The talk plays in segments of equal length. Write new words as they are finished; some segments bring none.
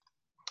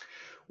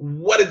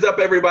What is up,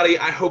 everybody?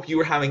 I hope you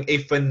are having a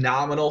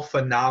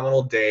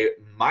phenomenal day.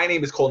 My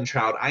name is Colton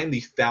Trout. I am the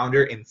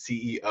founder and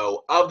CEO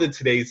of the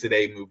Today's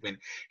Today movement,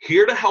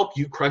 here to help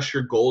you crush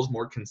your goals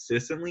more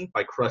consistently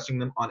by crushing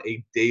them on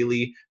a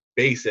daily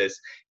basis.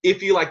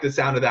 If you like the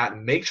sound of that,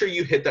 make sure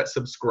you hit that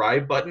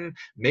subscribe button.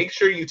 Make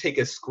sure you take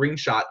a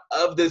screenshot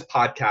of this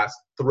podcast,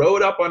 throw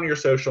it up on your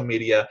social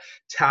media,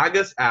 tag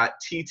us at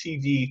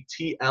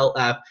TTVTLF.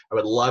 I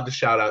would love to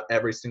shout out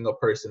every single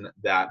person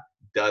that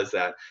does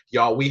that.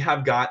 Y'all, we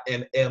have got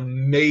an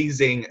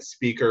amazing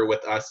speaker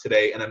with us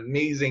today, an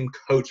amazing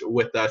coach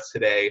with us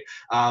today.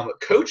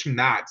 Coach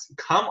Max,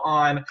 come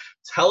on,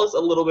 tell us a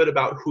little bit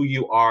about who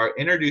you are.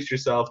 Introduce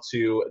yourself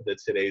to the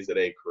Today's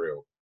Today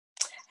crew.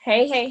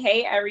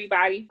 Hey,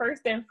 everybody.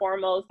 First and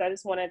foremost, I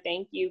just want to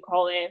thank you,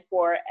 Colin,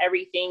 for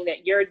everything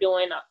that you're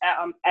doing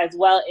as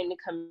well in the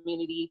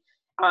community.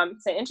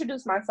 To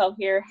introduce myself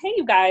here, hey,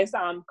 you guys,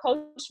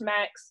 Coach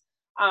Max.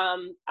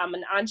 I'm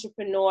an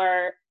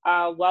entrepreneur,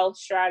 wealth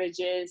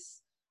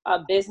strategist, a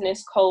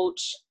business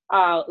coach.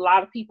 A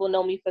lot of people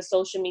know me for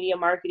social media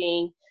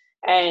marketing.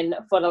 And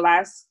for the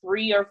last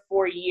 3 or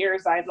 4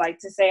 years, I'd like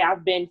to say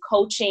I've been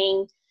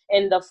coaching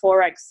in the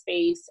Forex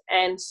space.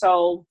 And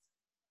so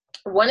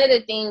one of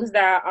the things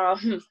that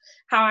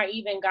how I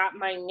even got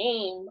my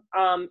name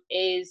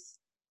is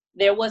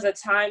there was a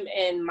time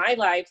in my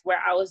life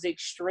where I was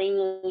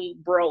extremely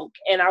broke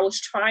and I was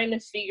trying to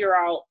figure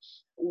out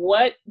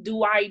what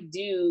do I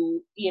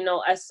do,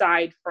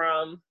 aside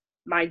from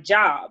my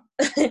job.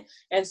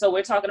 And so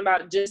we're talking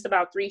about just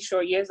about 3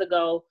 short years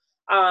ago.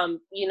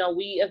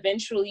 We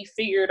eventually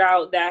figured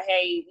out that,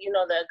 hey,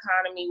 the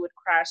economy would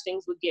crash,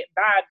 things would get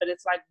bad, but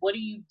it's like, what do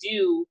you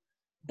do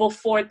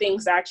before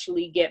things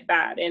actually get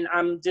bad? And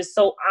I'm just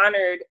so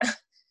honored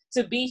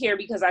to be here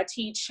because I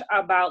teach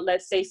about,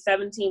 let's say,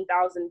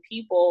 17,000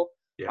 people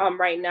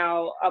right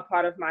now, a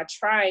part of my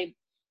tribe,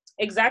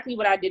 exactly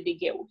what I did to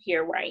get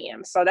here where I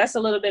am. So that's a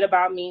little bit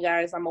about me,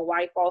 guys. I'm a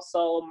wife, also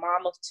a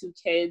mom of 2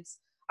 kids.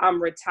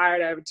 I'm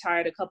retired. I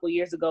retired a couple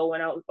years ago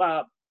when I was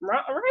right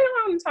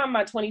around the time of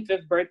my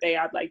 25th birthday,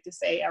 I'd like to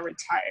say I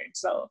retired.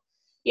 So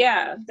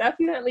yeah,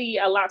 definitely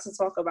a lot to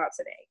talk about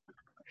today.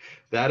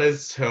 That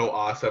is so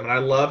awesome. And I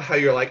love how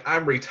you're like,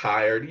 I'm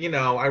retired.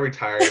 I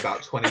retired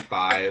about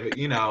 25,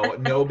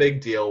 no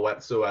big deal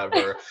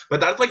whatsoever. But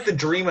that's like the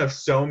dream of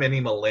so many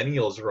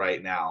millennials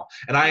right now.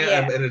 And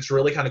and it's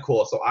really kind of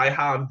cool. So I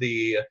have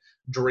the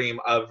dream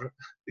of,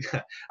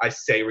 I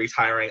say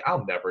retiring,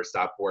 I'll never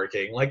stop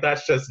working. Like,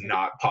 that's just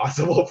not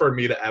possible for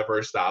me to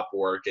ever stop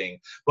working.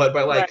 But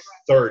by like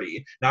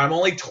 30, now I'm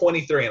only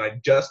 23 and I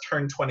just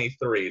turned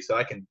 23, so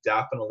I can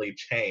definitely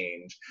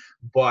change.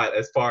 But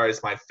as far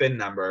as my FIN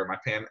number, my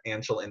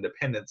financial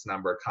independence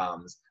number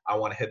comes, I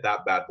want to hit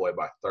that bad boy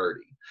by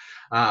 30.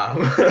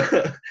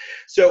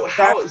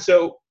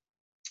 So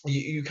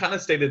you kind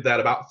of stated that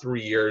about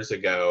 3 years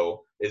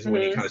ago is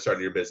when you kind of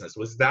started your business.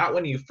 Was that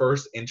when you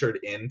first entered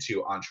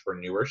into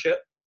entrepreneurship?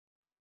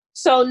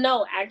 So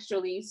no,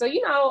 actually. So,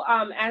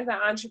 as an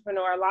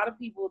entrepreneur, a lot of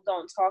people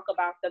don't talk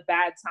about the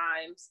bad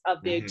times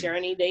of their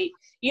journey. They,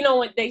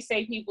 what they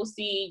say, people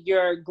see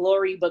your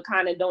glory, but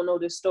kind of don't know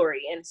the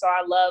story. And so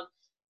I love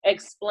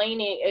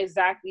explaining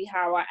exactly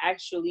how I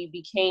actually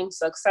became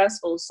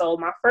successful. So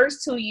my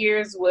first 2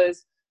 years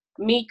was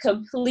me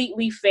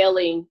completely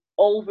failing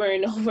over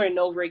and over and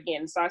over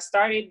again. So I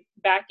started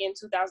back in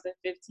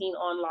 2015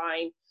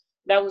 online.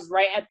 That was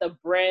right at the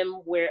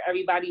brim where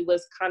everybody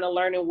was kind of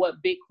learning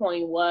what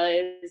Bitcoin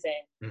was,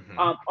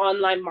 and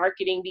online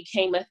marketing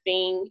became a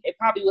thing. It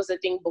probably was a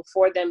thing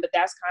before then, but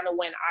that's kind of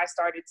when I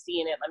started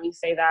seeing it. Let me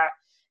say that.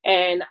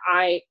 And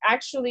I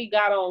actually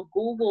got on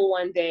Google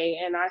one day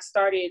and I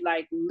started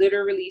like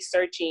literally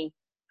searching,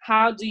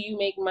 how do you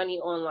make money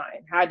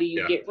online? How do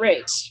you get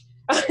rich?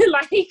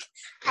 Like,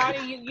 how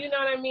do you know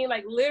what I mean?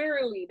 Like,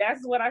 literally,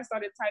 that's what I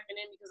started typing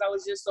in because I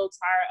was just so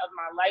tired of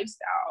my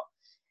lifestyle.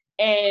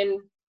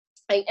 And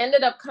I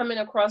ended up coming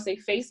across a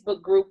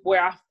Facebook group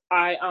where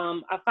I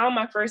found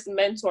my first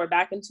mentor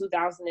back in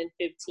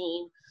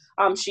 2015.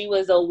 She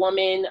was a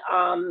woman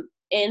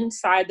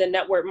inside the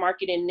network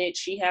marketing niche.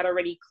 She had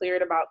already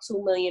cleared about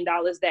 $2 million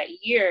that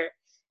year.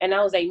 And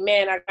I was like,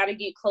 man, I got to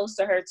get close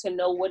to her to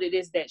know what it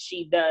is that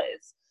she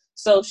does.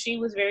 So she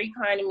was very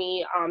kind to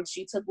me.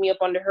 She took me up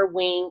under her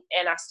wing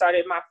and I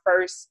started my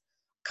first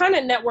kind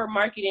of network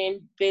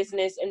marketing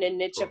business in the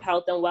niche of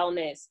health and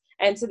wellness.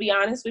 And to be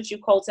honest with you,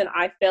 Colton,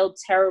 I failed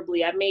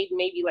terribly. I made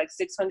maybe like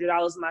 $600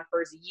 in my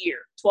first year,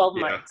 12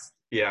 months.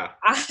 Yeah.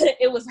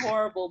 It was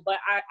horrible, but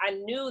I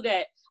knew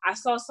that I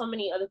saw so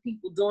many other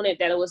people doing it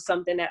that it was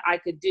something that I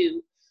could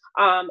do.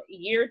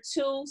 Year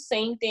 2,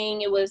 same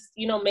thing. It was,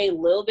 made a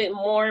little bit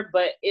more,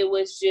 but it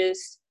was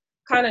just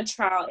kind of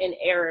trial and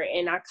error.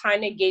 And I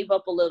kind of gave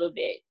up a little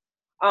bit.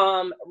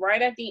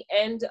 Right at the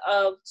end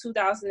of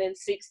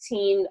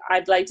 2016,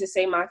 I'd like to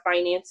say my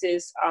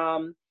finances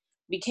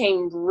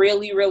became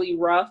really, really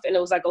rough. And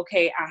it was like,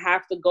 okay, I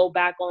have to go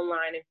back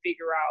online and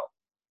figure out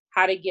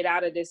how to get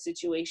out of this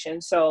situation.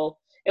 So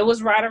it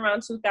was right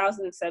around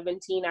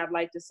 2017, I'd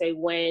like to say,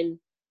 when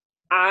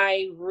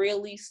I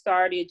really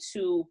started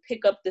to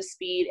pick up the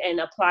speed and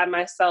apply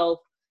myself.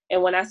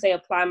 And when I say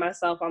apply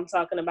myself, I'm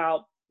talking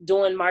about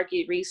doing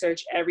market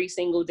research every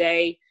single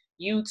day.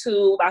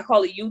 YouTube, I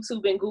call it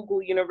YouTube and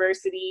Google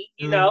University,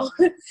 you know.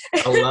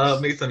 I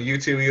love me some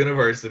YouTube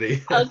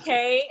University.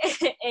 Okay.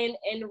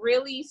 And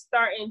really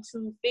starting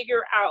to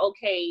figure out,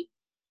 okay,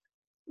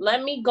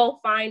 let me go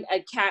find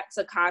a cat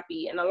to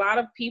copy. And a lot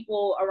of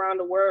people around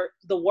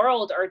the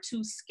world are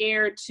too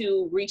scared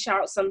to reach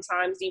out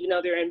sometimes, even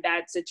though they're in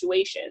bad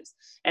situations.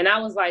 And I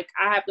was like,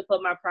 I have to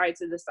put my pride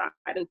to the side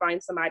and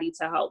find somebody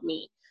to help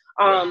me.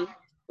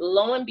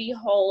 Lo and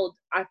behold,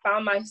 I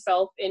found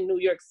myself in New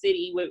York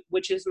City,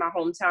 which is my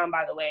hometown,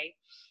 by the way.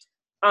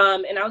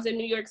 And I was in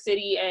New York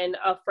City, and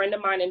a friend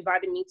of mine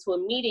invited me to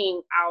a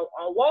meeting out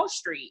on Wall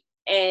Street.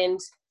 And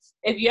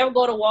if you ever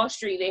go to Wall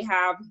Street, they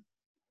have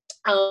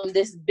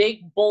this big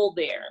bull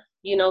there,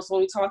 you know, so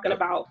when we're talking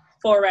about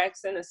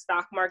Forex and the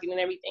stock market and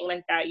everything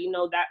like that, you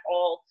know, that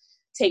all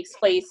takes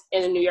place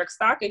in the New York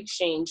Stock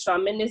Exchange. So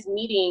I'm in this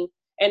meeting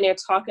and they're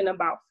talking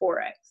about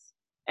Forex.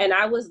 And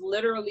I was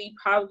literally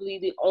probably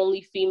the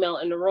only female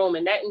in the room.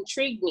 And that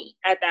intrigued me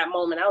at that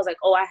moment. I was like,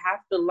 oh, I have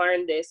to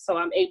learn this so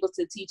I'm able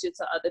to teach it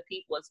to other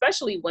people,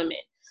 especially women,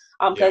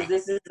 because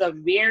this is a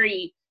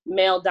very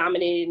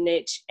male-dominated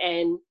niche.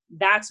 And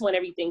that's when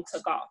everything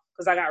took off,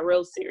 because I got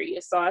real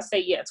serious. So I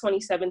say,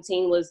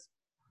 2017 was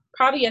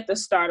probably at the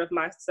start of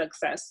my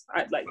success,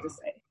 I'd like to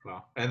say.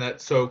 Wow. And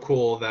that's so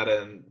cool that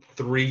in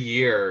 3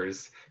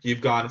 years, you've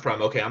gone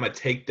from, okay, I'm going to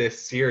take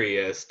this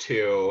serious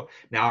to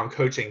now I'm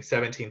coaching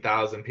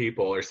 17,000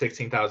 people or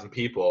 16,000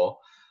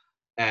 people,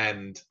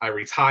 and I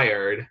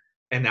retired,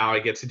 and now I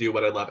get to do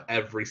what I love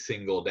every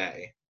single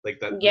day. Like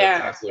that's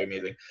absolutely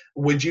amazing.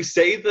 Would you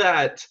say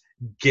that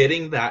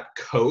getting that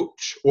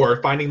coach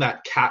or finding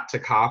that cat to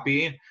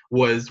copy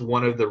was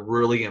one of the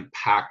really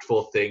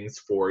impactful things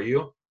for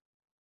you?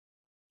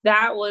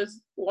 That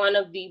was one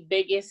of the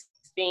biggest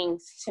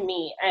things to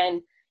me.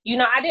 And, you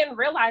know, I didn't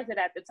realize it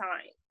at the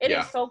time. It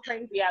is so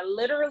crazy. I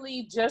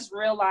literally just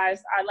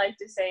realized, I like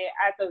to say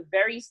at the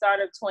very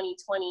start of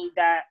 2020,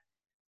 that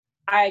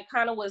I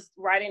kind of was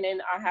writing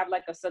in, I have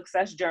like a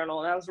success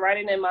journal, and I was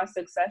writing in my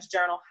success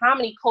journal how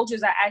many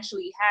coaches I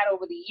actually had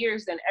over the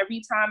years. And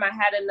every time I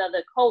had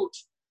another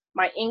coach,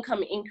 my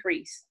income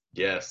increased.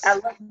 Yes. I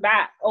looked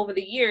back over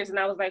the years and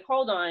I was like,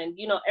 hold on,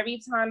 you know,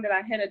 every time that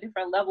I hit a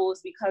different level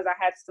is because I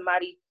had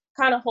somebody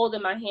kind of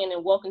holding my hand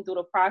and walking through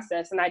the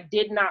process. And I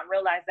did not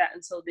realize that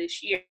until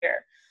this year.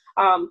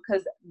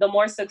 Because the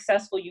more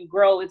successful you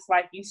grow, it's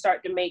like you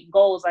start to make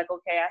goals like,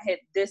 okay, I hit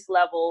this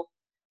level,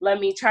 let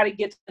me try to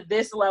get to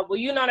this level,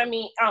 you know what I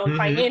mean,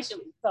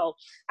 financially. So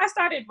I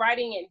started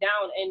writing it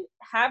down, and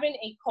having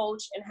a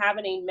coach and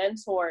having a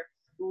mentor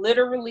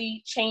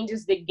literally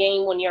changes the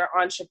game when you're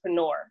an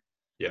entrepreneur.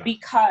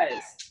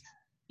 Because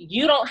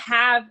you don't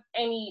have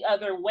any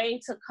other way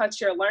to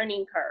cut your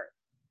learning curve.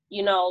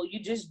 You know,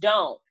 you just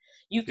don't.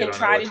 You can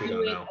try to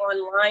do it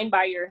online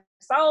by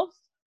yourself,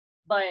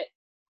 but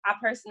I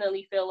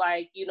personally feel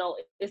like, you know,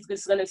 it's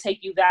just going to take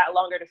you that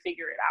longer to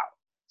figure it out.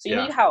 So you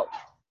need help.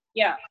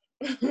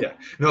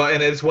 No,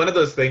 and it's one of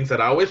those things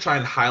that I always try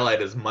and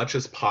highlight as much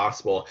as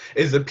possible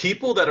is the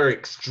people that are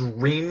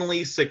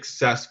extremely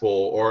successful,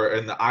 or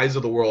in the eyes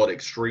of the world,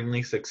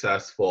 extremely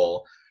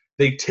successful,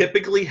 they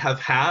typically have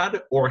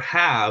had or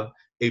have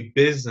a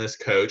business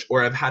coach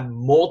or have had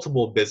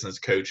multiple business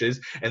coaches,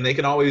 and they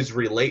can always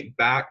relate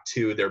back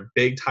to their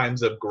big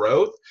times of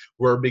growth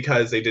were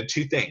because they did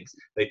two things.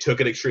 They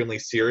took it extremely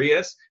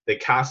serious, they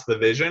cast the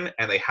vision,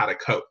 and they had a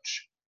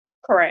coach.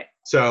 Correct.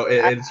 So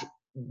it's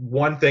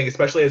one thing,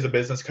 especially as a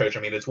business coach,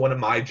 I mean, it's one of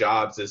my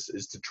jobs is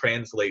to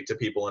translate to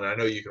people, and I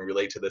know you can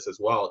relate to this as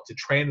well, to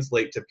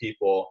translate to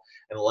people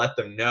and let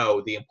them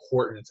know the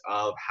importance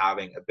of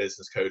having a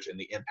business coach and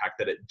the impact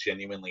that it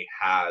genuinely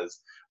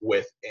has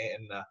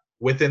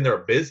within their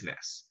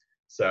business.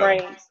 So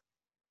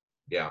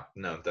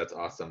that's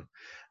awesome.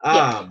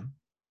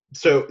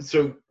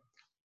 So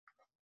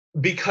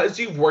because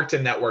you've worked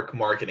in network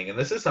marketing, and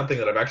this is something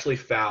that I've actually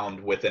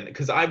found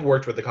because I've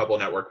worked with a couple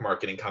of network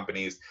marketing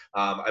companies.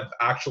 I've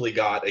actually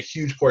got a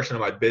huge portion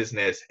of my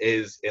business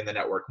is in the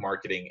network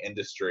marketing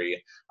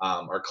industry,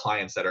 or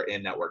clients that are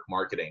in network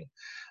marketing.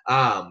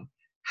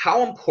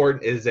 How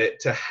important is it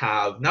to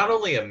have not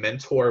only a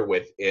mentor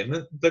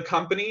within the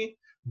company,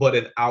 but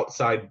an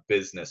outside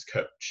business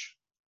coach?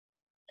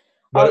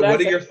 What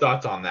are your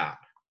thoughts on that?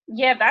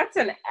 Yeah, that's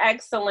an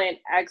excellent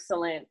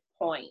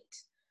point.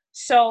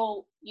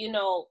 So, you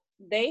know,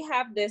 they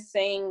have this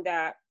saying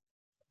that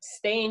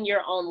stay in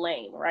your own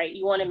lane, right?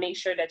 You want to make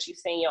sure that you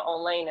stay in your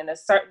own lane. And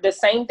the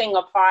same thing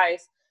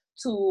applies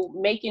to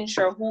making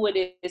sure who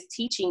it is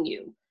teaching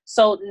you.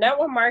 So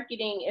network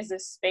marketing is a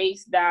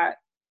space that,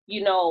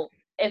 you know,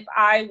 if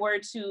I were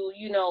to,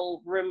 you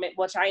know,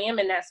 which I am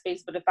in that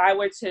space, but if I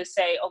were to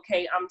say,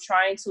 okay, I'm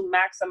trying to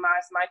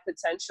maximize my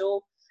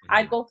potential,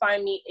 I'd go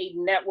find me a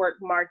network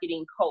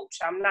marketing coach.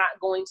 I'm not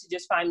going to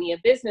just find me a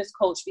business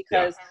coach,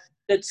 because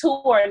the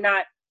two are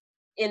not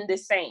in the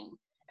same.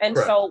 And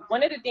Correct. so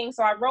one of the things,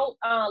 so I wrote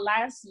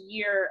last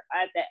year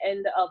at the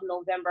end of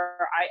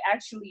November, I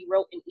actually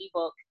wrote an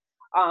ebook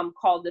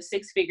called The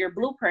Six Figure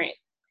Blueprint.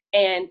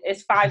 And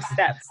it's 5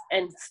 steps.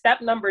 And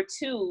step number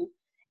 2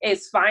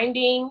 is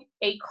finding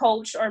a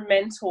coach or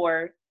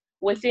mentor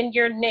within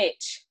your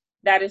niche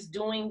that is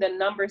doing the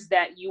numbers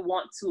that you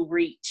want to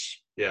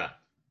reach. Yeah.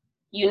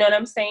 You know what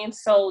I'm saying?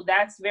 So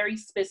that's very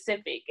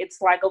specific.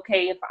 It's like,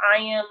 okay, if I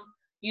am,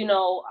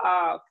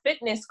 a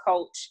fitness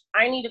coach,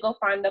 I need to go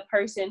find the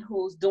person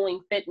who's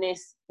doing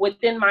fitness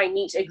within my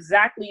niche.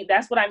 Exactly.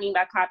 That's what I mean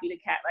by copy the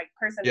cat. Like,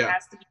 person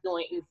has to be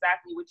doing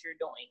exactly what you're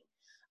doing.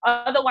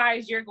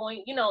 Otherwise, you're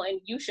going,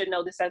 and you should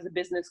know this as a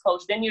business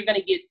coach, then you're going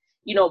to get,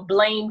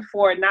 blamed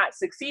for not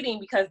succeeding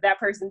because that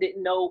person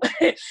didn't know.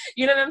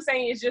 You know what I'm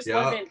saying? It just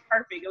wasn't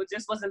perfect. It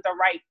just wasn't the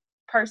right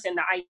person,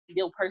 the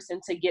ideal person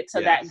to get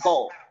to that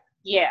goal.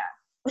 Yeah.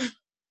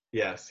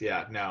 Yes.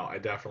 Yeah. No, I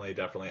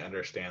definitely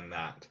understand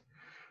that.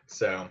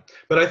 So,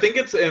 but I think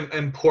it's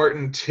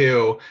important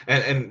too,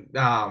 and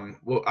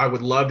well, I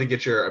would love to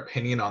get your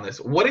opinion on this.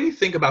 What do you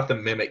think about the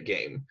mimic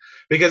game?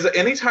 Because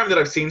anytime that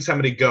I've seen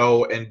somebody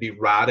go and be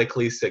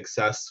radically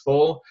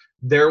successful,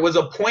 there was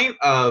a point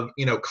of,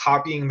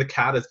 copying the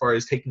cat as far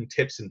as taking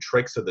tips and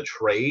tricks of the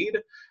trade,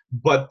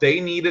 but they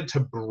needed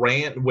to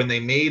brand when they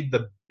made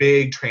the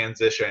big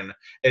transition.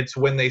 It's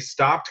when they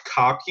stopped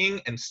copying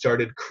and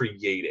started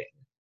creating.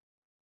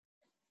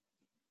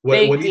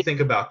 What do you think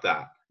about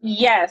that?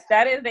 Yes,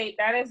 that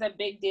is a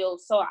big deal.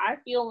 So I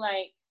feel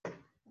like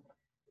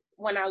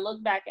when I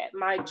look back at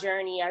my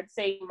journey, I'd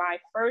say my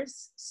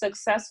first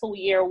successful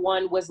year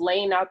one was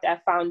laying out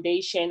that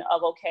foundation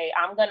of, okay,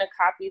 I'm going to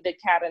copy the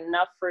cat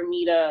enough for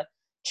me to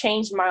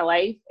change my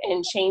life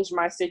and change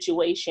my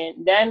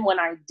situation. Then when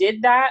I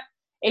did that,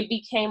 it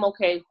became,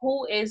 okay,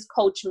 who is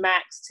Coach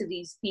Max to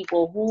these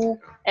people? Who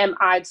am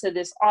I to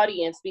this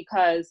audience?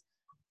 Because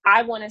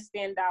I want to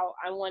stand out.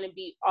 I want to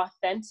be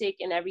authentic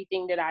in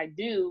everything that I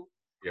do.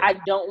 Yeah. I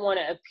don't want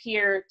to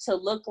appear to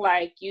look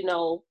like,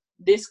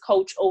 this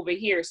coach over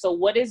here. So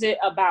what is it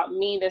about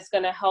me that's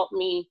going to help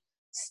me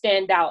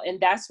stand out? And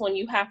that's when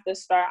you have to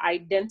start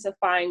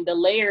identifying the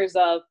layers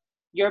of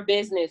your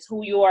business,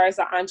 who you are as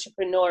an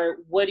entrepreneur.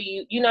 What do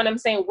you know what I'm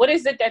saying? What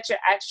is it that you're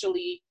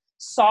actually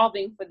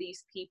solving for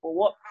these people?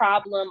 What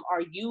problem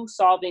are you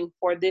solving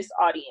for this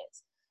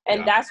audience?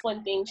 And that's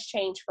when things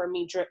changed for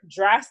me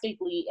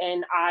drastically.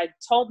 And I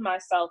told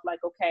myself, like,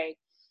 okay,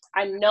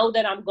 I know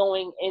that I'm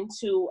going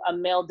into a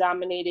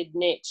male-dominated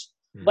niche,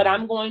 but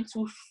I'm going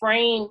to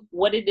frame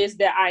what it is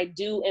that I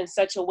do in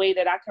such a way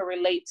that I can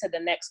relate to the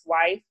next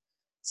wife,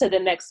 to the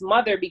next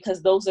mother,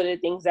 because those are the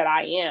things that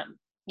I am,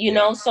 you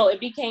know? So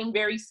it became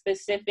very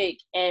specific,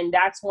 and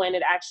that's when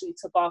it actually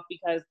took off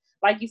because,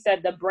 like you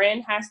said, the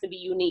brand has to be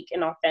unique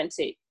and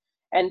authentic.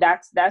 And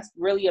that's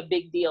really a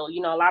big deal.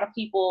 A lot of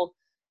people,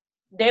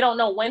 they don't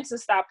know when to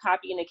stop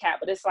copying the cat,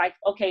 but it's like,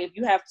 okay, if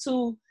you have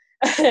 2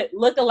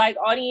 lookalike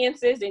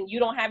audiences and you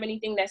don't have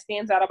anything that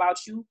stands out about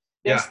you,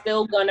 they're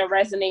still going to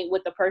resonate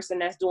with the person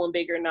that's doing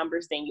bigger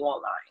numbers than you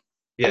online.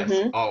 Yes,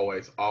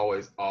 always.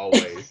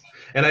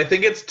 And I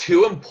think it's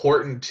too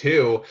important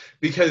too,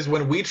 because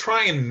when we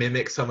try and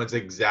mimic someone's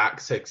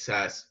exact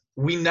success,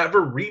 we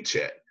never reach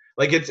it.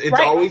 Like it's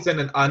always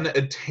an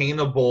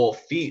unattainable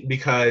feat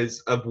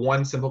because of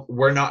one simple,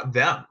 we're not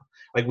them.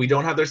 Like we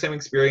don't have their same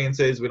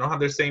experiences. We don't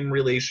have their same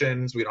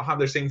relations. We don't have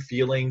their same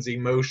feelings,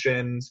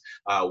 emotions,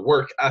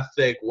 work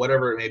ethic,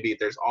 whatever it may be.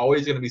 There's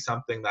always going to be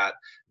something that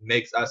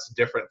makes us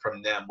different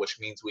from them, which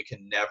means we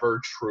can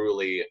never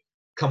truly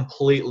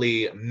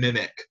completely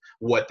mimic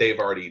what they've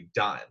already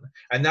done.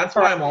 And that's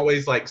why I'm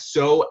always like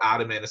so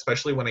adamant,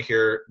 especially when I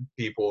hear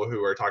people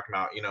who are talking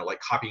about, like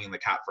copying the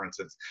cat, for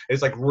instance.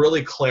 It's like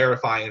really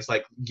clarifying. It's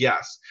like,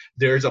 yes,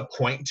 there's a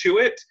point to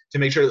it to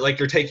make sure that, like,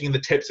 you're taking the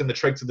tips and the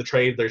tricks of the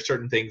trade. There's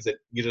certain things that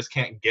you just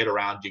can't get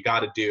around. You got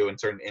to do in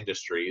certain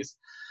industries.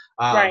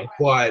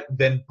 But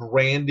then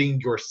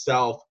branding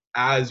yourself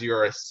as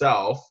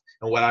yourself,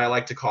 and what I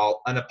like to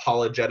call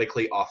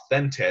unapologetically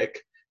authentic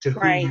to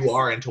who you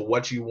are and to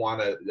what you want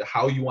to,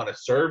 how you want to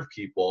serve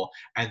people.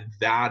 And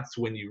that's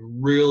when you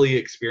really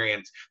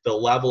experience the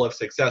level of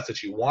success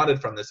that you wanted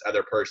from this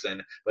other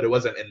person, but it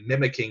wasn't in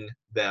mimicking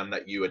them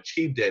that you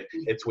achieved it.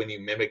 It's when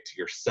you mimicked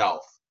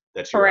yourself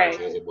that you were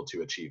actually able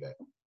to achieve it.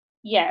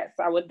 Yes,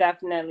 I would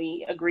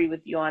definitely agree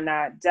with you on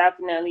that.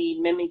 Definitely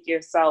mimic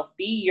yourself,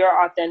 be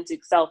your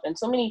authentic self. And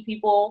so many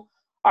people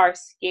are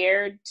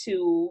scared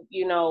to,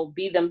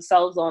 be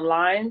themselves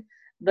online.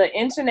 The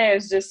internet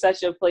is just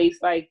such a place,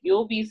 like,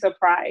 you'll be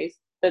surprised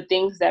the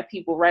things that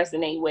people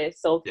resonate with.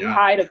 So if you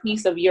hide a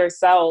piece of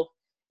yourself,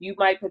 you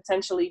might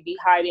potentially be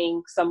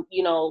hiding some,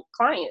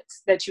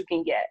 clients that you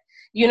can get.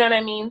 You know what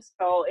I mean?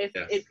 So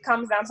it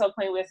comes down to a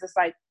point where it's just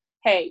like,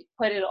 hey,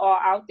 put it all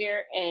out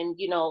there, and,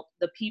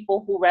 the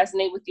people who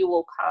resonate with you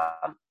will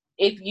come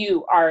if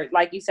you are,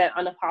 like you said,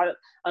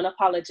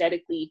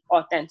 unapologetically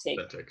authentic.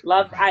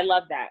 I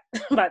love that,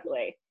 by the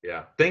way.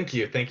 Yeah. Thank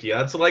you.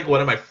 That's like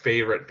one of my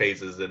favorite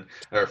phrases, and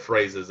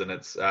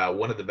it's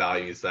one of the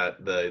values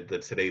that the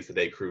Today's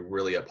Today crew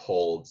really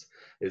upholds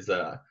is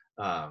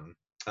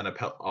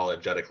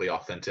unapologetically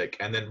authentic,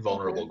 and then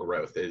vulnerable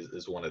growth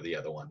is one of the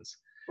other ones.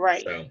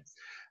 Right. So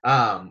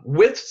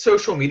with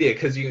social media,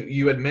 because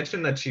you had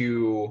mentioned that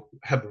you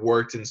have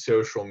worked in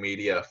social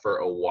media for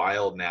a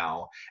while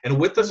now, and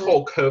with this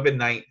whole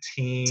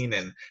COVID-19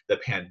 and the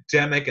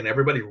pandemic and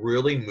everybody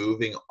really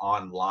moving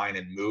online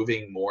and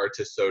moving more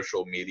to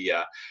social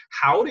media,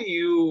 how do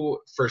you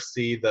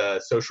foresee the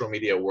social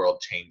media world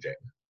changing?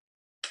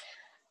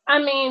 I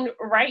mean,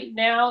 right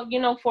now,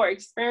 for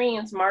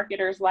experienced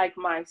marketers like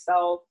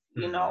myself,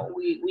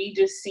 we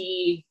just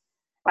see,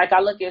 like,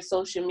 I look at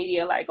social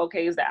media like,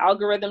 okay, is the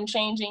algorithm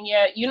changing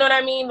yet? You know what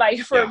I mean? Like,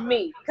 for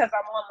me, because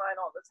I'm online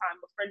all the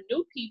time. But for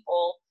new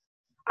people,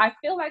 I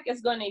feel like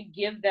it's going to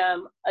give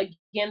them,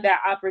 again, that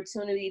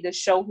opportunity to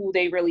show who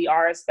they really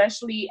are,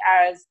 especially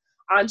as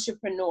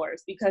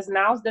entrepreneurs, because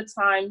now's the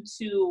time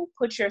to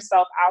put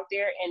yourself out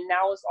there. And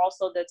now is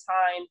also the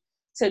time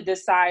to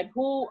decide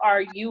who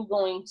are you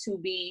going to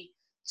be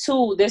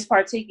to this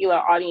particular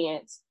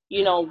audience.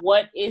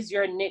 What is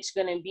your niche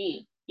going to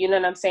be? You know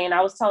what I'm saying?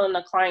 I was telling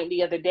a client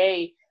the other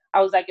day,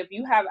 I was like, if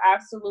you have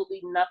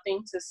absolutely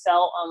nothing to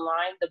sell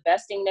online, the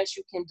best thing that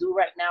you can do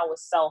right now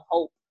is sell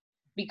hope,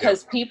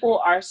 because people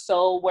are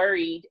so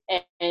worried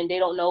and they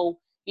don't know,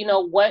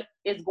 what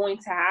is going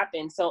to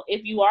happen. So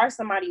if you are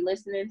somebody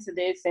listening to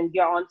this and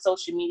you're on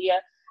social media,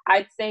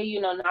 I'd say,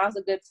 now's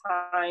a good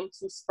time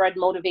to spread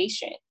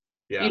motivation.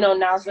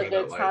 Now's a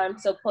good time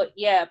to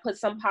put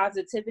some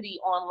positivity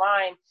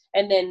online,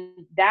 and then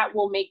that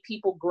will make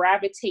people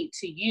gravitate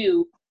to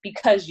you,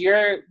 because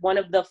you're one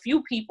of the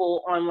few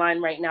people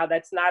online right now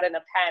that's not in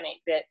a panic,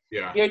 that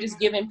you're just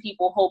giving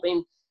people hope.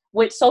 And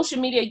with social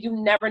media, you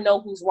never know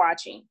who's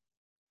watching.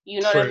 You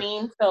know what I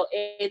mean? So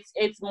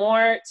it's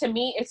more, to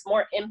me, it's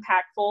more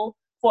impactful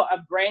for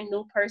a brand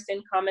new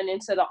person coming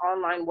into the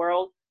online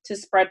world to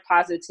spread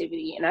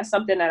positivity. And that's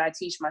something that I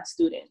teach my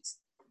students.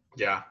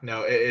 Yeah,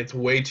 no, it's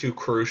way too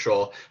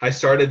crucial. I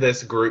started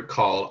this group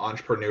called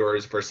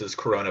Entrepreneurs versus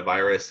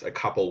Coronavirus a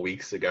couple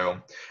weeks ago,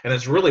 and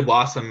it's really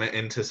blossomed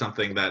into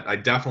something that I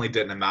definitely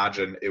didn't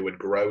imagine it would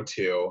grow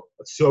to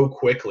so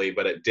quickly,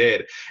 but it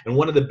did. And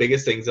one of the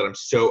biggest things that I'm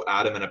so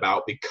adamant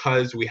about,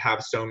 because we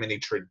have so many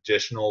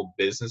traditional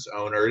business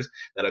owners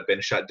that have been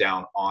shut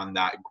down on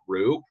that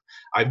group,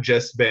 I've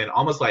just been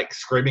almost like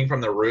screaming from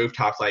the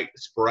rooftops, like,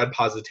 spread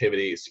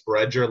positivity,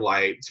 spread your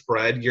light,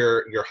 spread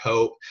your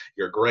hope,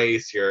 your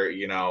grace, your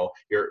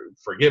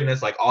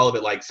forgiveness, like all of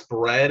it, like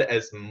spread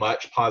as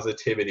much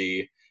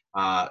positivity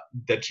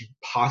that you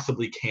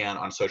possibly can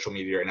on social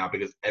media right now,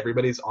 because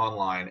everybody's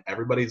online,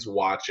 everybody's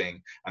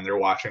watching, and they're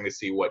watching to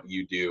see what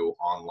you do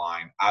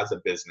online as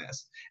a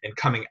business. And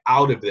coming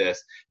out of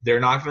this, they're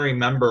not going to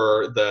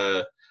remember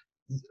the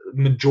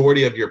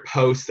majority of your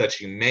posts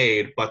that you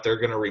made, but they're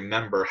going to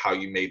remember how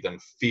you made them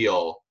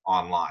feel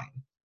online.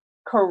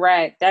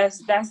 Correct. That's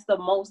the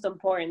most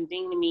important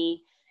thing to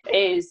me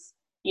is,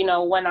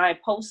 when I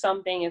post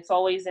something, it's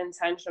always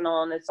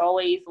intentional, and it's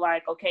always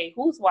like, okay,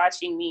 who's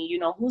watching me?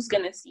 Who's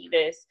going to see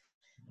this?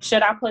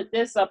 Should I put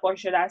this up, or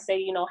should I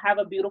say, have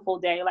a beautiful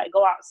day, like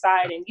go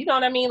outside, and you know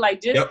what I mean?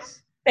 Like,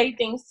 just say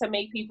things to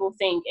make people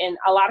think. And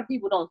a lot of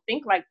people don't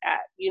think like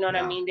that. You know what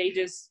I mean? They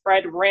just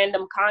spread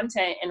random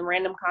content, and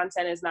random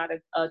content is not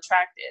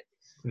attractive.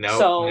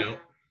 No.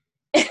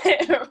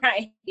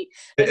 Right.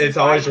 It's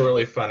always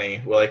really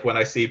funny, like when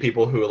I see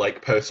people who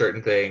like post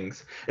certain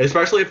things,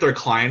 especially if they're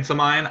clients of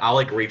mine. I'll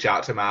like reach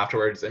out to them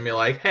afterwards and be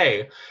like,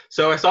 hey,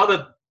 so I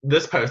saw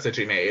this post that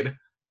you made,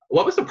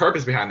 what was the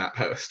purpose behind that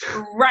post?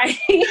 Right.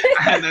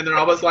 And then they're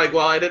almost like,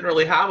 well, I didn't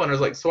really have one. I was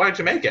like, so why'd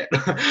you make it?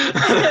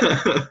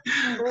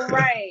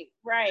 Right.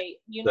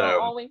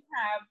 Always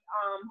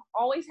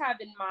have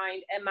in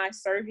mind, am I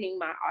serving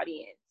my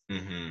audience?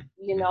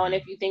 And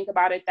if you think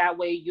about it that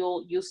way,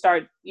 you'll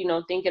start,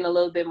 thinking a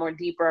little bit more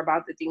deeper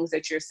about the things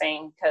that you're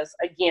saying. Because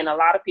again, a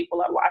lot of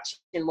people are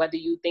watching, whether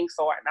you think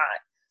so or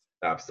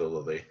not.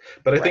 Absolutely.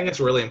 But I think it's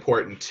really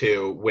important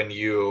too, when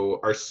you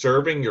are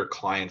serving your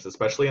clients,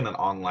 especially in an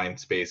online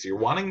space, you're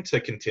wanting to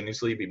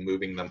continuously be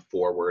moving them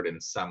forward in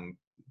some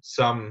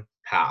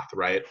path,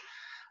 right?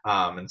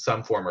 In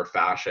some form or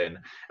fashion.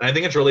 And I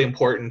think it's really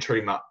important to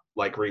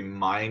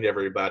remind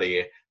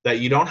everybody that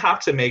you don't have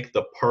to make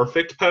the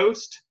perfect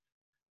post.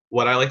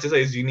 What I like to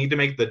say is you need to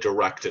make the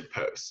directed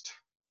post,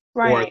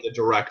 or the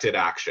directed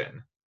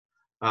action.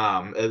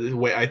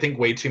 I think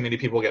way too many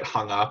people get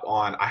hung up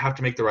on, I have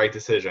to make the right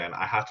decision,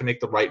 I have to make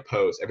the right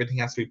post, everything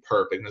has to be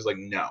perfect. And it's like,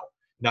 no,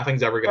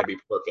 nothing's ever going to be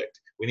perfect.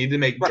 We need to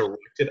make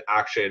directed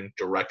action,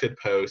 directed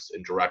posts,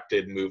 and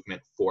directed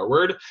movement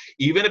forward.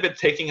 Even if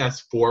it's taking us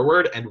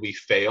forward and we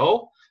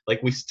fail,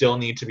 like, we still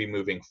need to be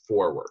moving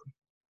forward.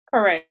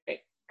 Correct.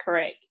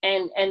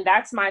 And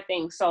that's my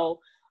thing. So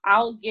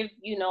I'll give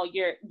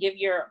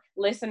your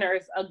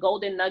listeners a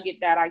golden nugget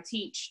that I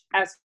teach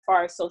as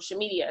far as social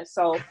media.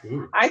 So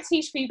I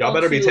teach people. Y'all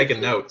better be taking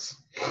notes.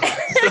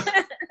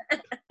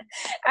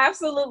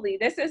 Absolutely.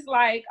 This is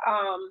like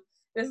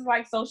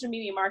social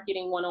media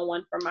marketing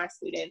 101 for my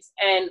students.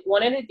 And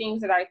one of the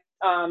things that I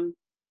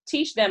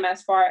teach them,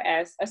 as far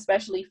as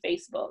especially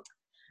Facebook,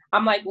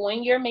 I'm like,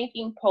 when you're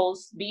making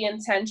posts, be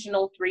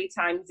intentional 3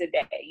 times a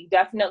day. You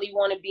definitely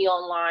want to be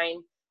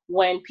online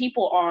when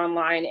people are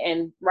online,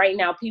 and right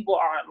now people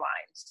are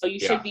online. So you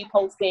should be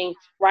posting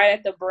right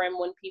at the brim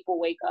when people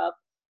wake up,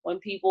 when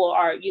people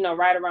are,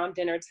 right around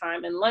dinner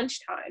time and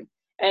lunchtime.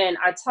 And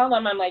I tell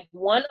them, I'm like,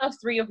 1 of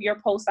 3 of your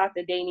posts out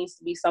the day needs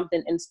to be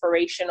something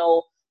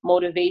inspirational,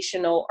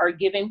 motivational, or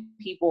giving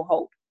people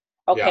hope.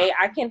 Okay. Yeah.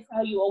 I can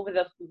tell you over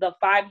the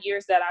 5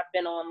 years that I've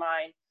been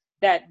online,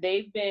 that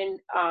they've been,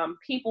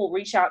 people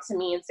reach out to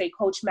me and say,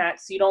 Coach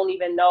Max, you don't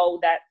even know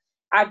that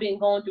I've been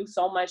going through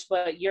so much,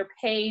 but your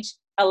page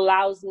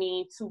allows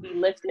me to be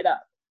lifted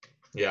up.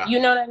 Yeah. You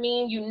know what I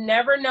mean? You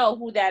never know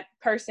who that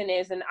person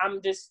is. And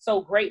I'm just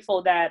so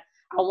grateful that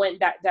I went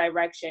that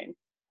direction.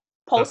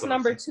 Post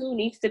number 2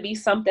 needs to be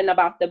something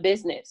about the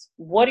business.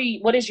 What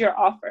is your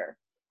offer?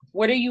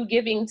 What are you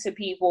giving to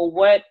people?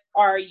 What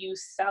are you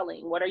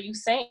selling? What are you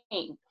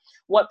saying?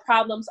 What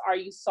problems are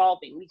you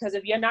solving? Because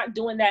if you're not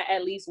doing that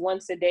at least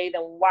once a day,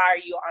 then why are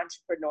you an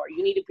entrepreneur?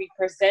 You need to be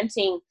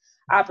presenting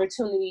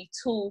opportunity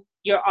to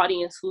your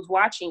audience who's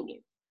watching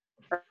you,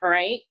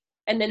 right?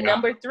 And then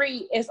number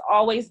 3 is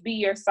always be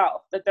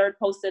yourself, the 3rd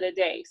post of the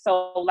day.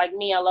 So like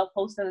me, I love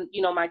posting,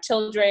 my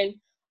children,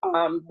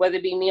 whether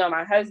it be me or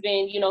my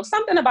husband,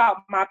 something about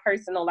my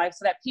personal life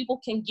so that people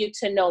can get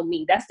to know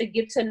me. That's the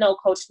get to know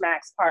Coach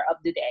Max part of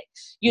the day,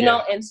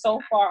 know, and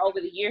so far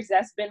over the years,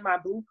 that's been my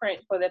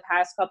blueprint for the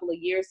past couple of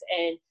years.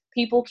 And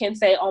people can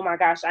say, oh my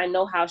gosh, I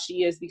know how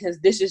she is because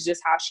this is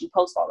just how she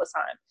posts all the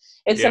time.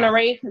 It's an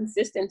array of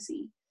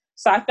consistency.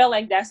 So I felt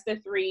like that's the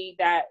 3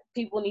 that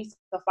people need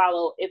to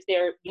follow if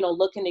they're,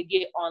 looking to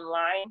get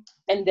online,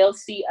 and they'll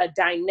see a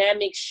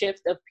dynamic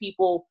shift of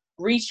people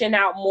reaching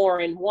out more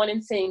and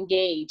wanting to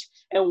engage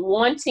and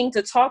wanting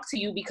to talk to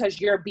you because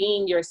you're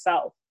being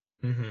yourself.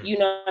 Mm-hmm. You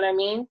know what I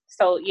mean?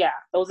 So yeah,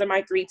 those are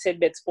my 3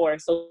 tidbits for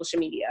social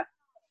media.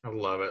 I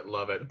love it.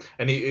 Love it.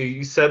 And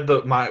you said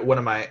one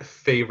of my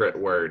favorite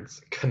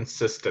words,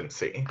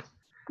 consistency.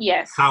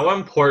 Yes. How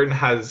important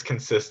has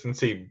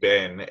consistency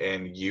been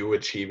in you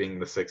achieving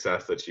the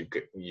success that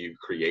you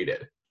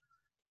created?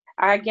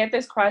 I get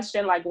this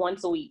question like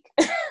once a week.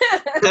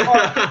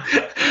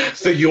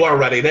 So you are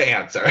ready to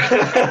answer.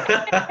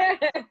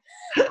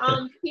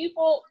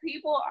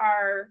 People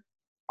are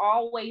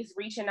always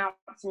reaching out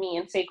to me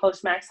and say,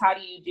 Coach Max, how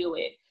do you do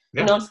it?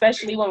 Yeah.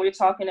 Especially when we're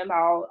talking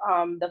about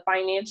the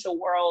financial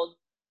world,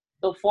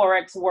 the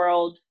Forex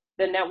world,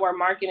 the network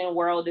marketing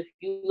world. If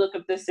you look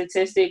at the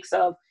statistics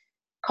of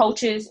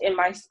coaches in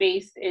my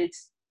space,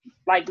 it's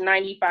like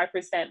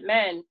 95%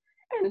 men.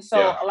 And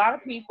so a lot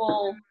of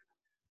people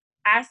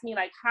ask me,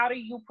 like, how do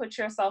you put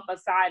yourself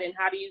aside and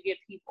how do you get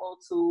people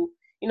to,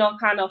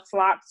 kind of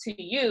flock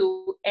to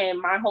you? And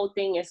my whole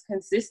thing is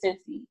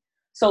consistency.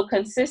 So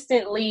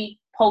consistently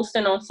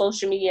posting on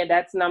social media,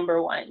 that's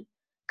number 1.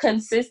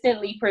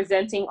 Consistently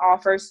presenting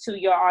offers to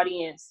your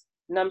audience,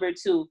 number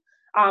 2.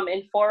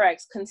 In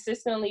Forex,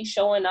 consistently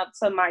showing up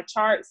to my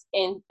charts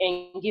and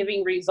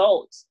giving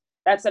results.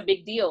 That's a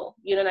big deal.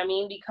 You know what I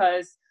mean?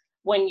 Because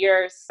when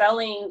you're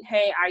selling,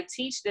 hey, I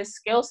teach this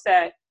skill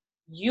set,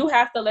 you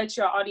have to let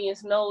your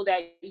audience know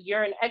that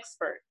you're an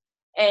expert.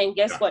 And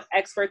guess what?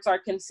 Experts are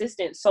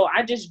consistent. So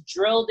I just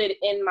drilled it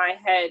in my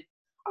head.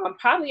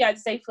 Probably I'd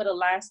say for the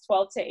last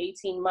 12 to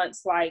 18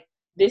 months, like,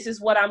 this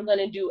is what I'm going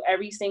to do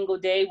every single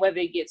day, whether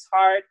it gets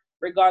hard,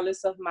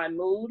 regardless of my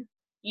mood.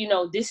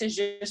 This is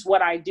just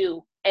what I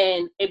do.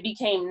 And it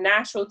became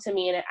natural to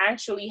me. And it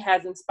actually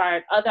has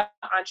inspired other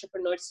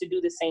entrepreneurs to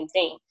do the same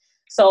thing.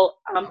 So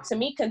to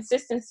me,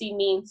 consistency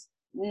means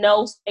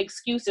no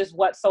excuses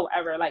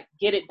whatsoever. Like,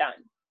 get it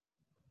done.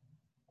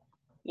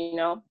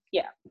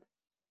 Yeah.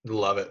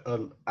 Love it.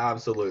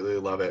 Absolutely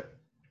love it.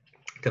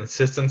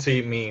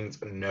 Consistency means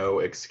no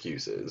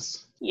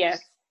excuses.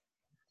 Yes.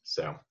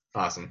 So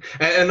awesome.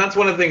 And that's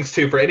one of the things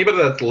too, for anybody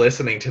that's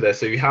listening to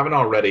this, if you haven't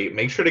already,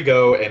 make sure to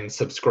go and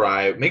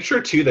subscribe. Make sure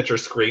too that you're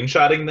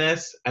screenshotting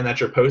this and that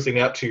you're posting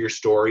it up to your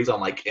stories on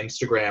like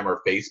Instagram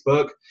or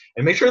Facebook,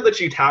 and make sure that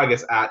you tag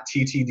us at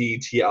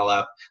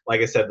TTDTLF.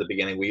 Like I said at the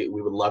beginning, we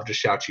would love to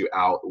shout you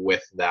out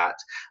with that.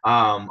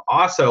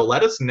 Also,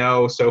 let us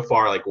know so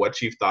far like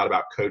what you've thought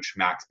about Coach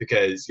Max,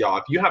 because y'all,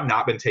 if you have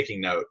not been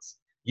taking notes,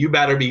 you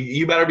better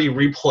be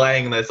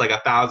replaying this like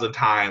 1,000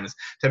 times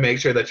to make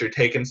sure that you're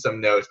taking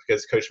some notes,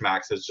 because Coach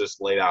Max has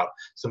just laid out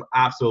some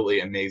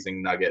absolutely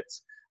amazing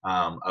nuggets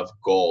of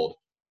gold.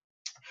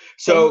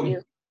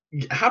 So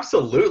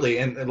absolutely.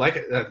 And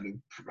like,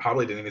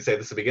 probably didn't even say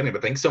this at the beginning,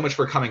 but thanks so much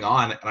for coming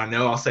on. And I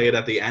know I'll say it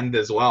at the end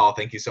as well.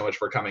 Thank you so much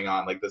for coming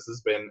on. Like, this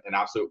has been an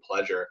absolute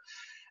pleasure.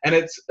 And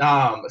it's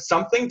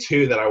something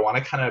too that I want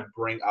to kind of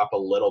bring up a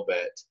little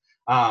bit,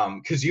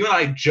 because you and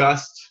I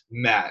just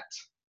met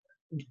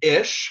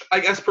ish, I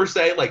guess, per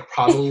se, like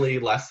probably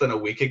less than a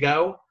week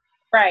ago.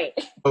 Right.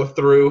 So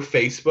through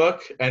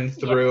Facebook and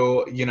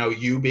through,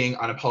 you being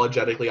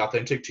unapologetically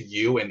authentic to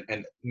you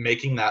and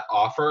making that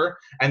offer,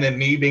 and then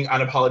me being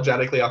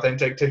unapologetically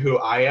authentic to who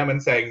I am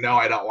and saying, no,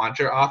 I don't want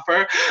your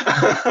offer.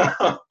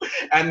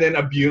 And then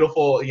a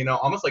beautiful,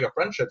 almost like a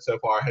friendship so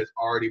far has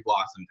already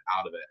blossomed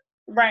out of it.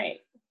 Right.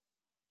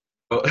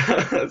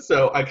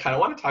 So I kind of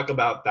want to talk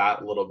about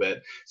that a little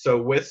bit.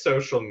 So with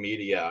social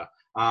media,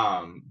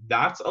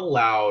 that's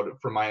allowed,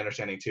 from my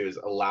understanding too, is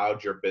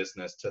allowed your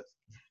business to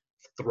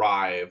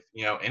thrive,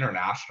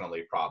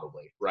 internationally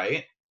probably,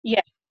 right?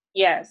 Yeah.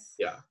 Yes.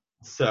 Yeah.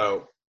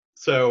 So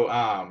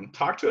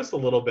talk to us a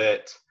little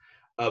bit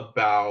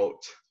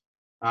about,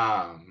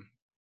 um,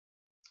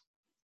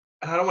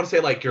 I don't want to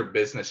say like your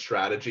business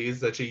strategies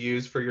that you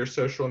use for your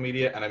social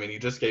media. And I mean, you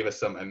just gave us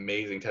some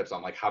amazing tips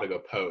on like how to go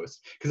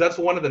post. Because that's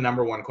one of the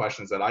number one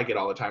questions that I get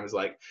all the time is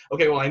like,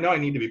 okay, well, I know I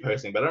need to be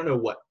posting, but I don't know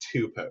what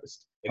to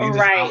post. And you just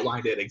Right.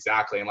 outlined it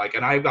exactly. And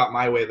I've got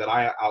my way that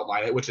I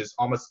outline it, which is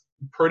almost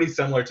pretty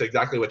similar to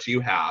exactly what you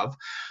have,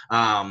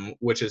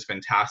 which is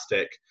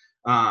fantastic.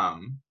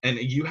 And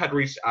you had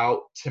reached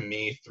out to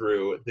me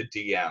through the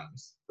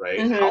DMs, right?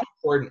 How Mm-hmm.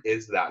 important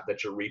is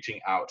that you're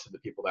reaching out to the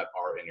people that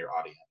are in your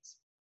audience?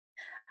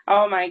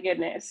 Oh my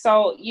goodness.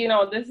 So,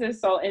 this is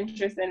so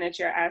interesting that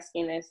you're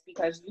asking this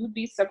because you'd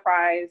be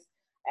surprised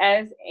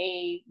as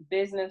a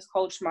business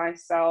coach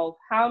myself,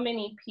 how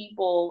many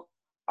people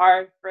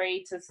are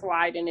afraid to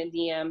slide in the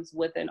DMs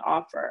with an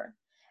offer.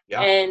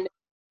 Yeah. And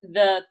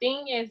the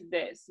thing is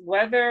this,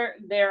 whether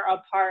they're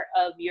a part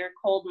of your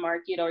cold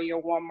market or your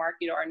warm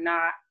market or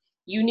not,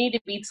 you need to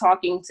be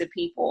talking to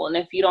people. And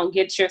if you don't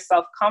get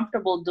yourself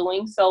comfortable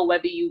doing so,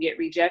 whether you get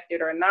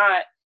rejected or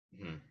not,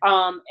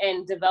 Mhm.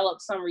 and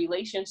develop some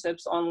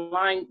relationships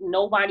online,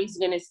 nobody's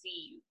going to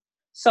see you.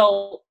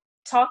 So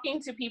talking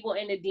to people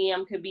in the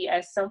DM could be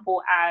as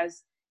simple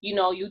as,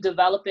 you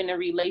developing a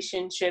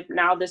relationship.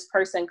 Now this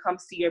person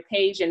comes to your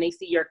page and they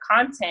see your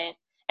content.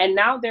 And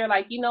now they're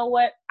like, you know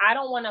what? I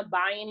don't want to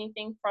buy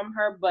anything from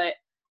her, but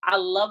I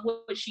love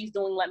what she's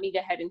doing. Let me go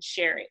ahead and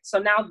share it. So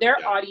now their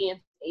Yeah. audience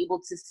is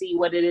able to see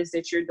what it is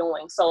that you're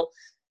doing. So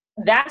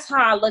that's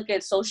how I look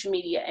at social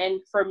media. And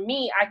for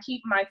me, I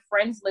keep my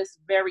friends list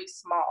very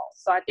small.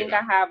 So I think Yeah.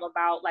 I have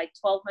about like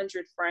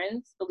 1,200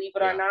 friends, believe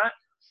it or Yeah. not.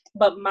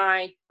 But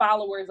my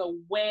followers are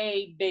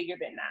way bigger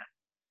than that.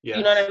 You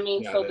know Yes. what I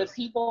mean? Yeah, So it the is.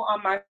 people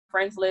on my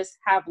friends list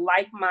have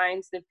like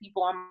minds. The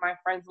people on my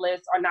friends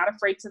list are not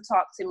afraid to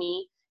talk to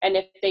me. And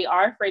if they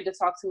are afraid to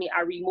talk to me,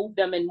 I remove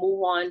them and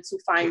move on to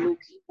find new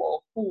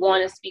people who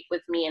want Yeah. to speak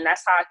with me. And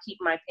that's how I keep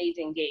my page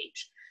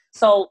engaged.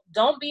 So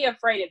don't be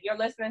afraid. If you're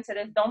listening to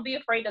this, don't be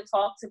afraid to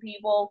talk to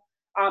people.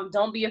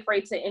 Don't be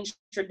afraid to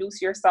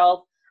introduce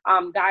yourself.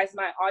 Guys,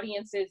 my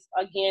audience is,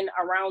 again,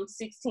 around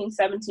 16,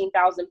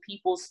 17,000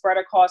 people spread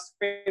across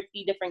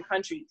 50 different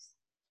countries.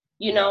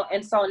 Yeah.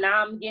 And so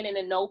now I'm getting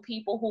to know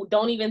people who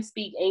don't even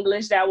speak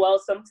English that well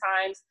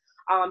sometimes,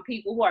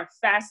 people who are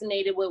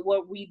fascinated with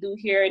what we do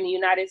here in the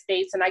United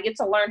States. And I get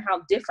to learn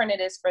how different it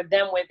is for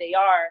them where they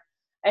are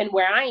and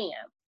where I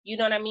am. You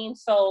know what I mean?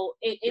 So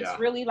it's Yeah.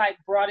 really like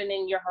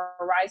broadening your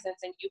horizons,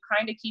 and you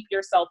kind of keep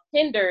yourself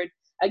hindered,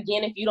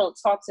 again, if you don't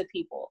talk to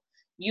people.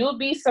 You'll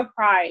be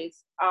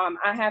surprised.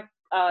 I have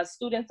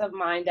students of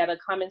mine that'll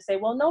come and say,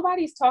 well,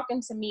 nobody's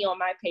talking to me on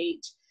my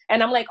page.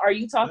 And I'm like, are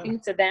you Yeah. talking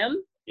to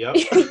them? Yep.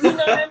 You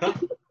know what I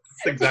mean?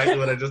 That's exactly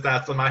what I just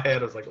asked in my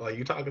head. I was like, well, are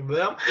you talking to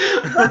them?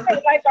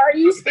 Right. Like, are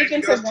you Conversation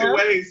speaking to goes two them?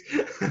 ways.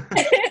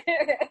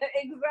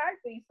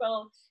 Exactly.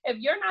 So if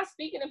you're not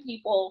speaking to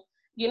people,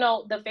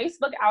 the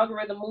Facebook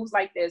algorithm moves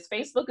like this.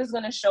 Facebook is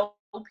going to show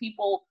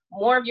people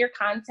more of your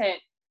content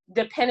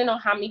depending on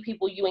how many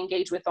people you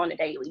engage with on a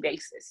daily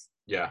basis.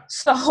 Yeah.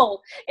 So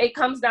it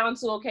comes down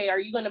to, okay, are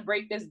you going to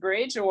break this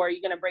bridge, or are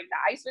you going to break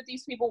the ice with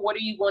these people? What are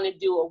you going to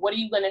do? Or what are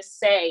you going to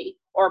say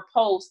or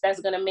post that's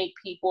going to make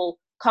people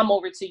come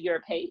over to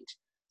your page?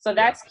 So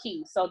that's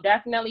key. So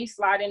definitely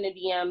slide in the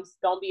DMs.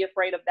 Don't be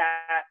afraid of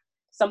that.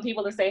 Some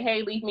people that say,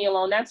 hey, leave me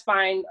alone. That's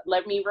fine.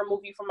 Let me remove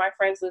you from my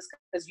friends list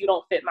because you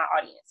don't fit my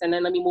audience. And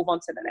then let me move on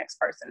to the next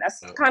person. That's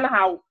kind of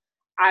how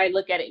I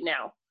look at it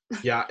now.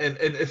 Yeah, and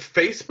if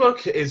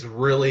Facebook is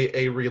really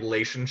a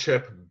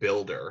relationship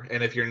builder.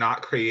 And if you're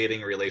not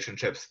creating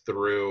relationships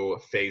through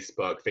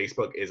Facebook,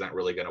 Facebook isn't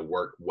really going to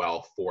work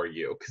well for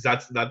you,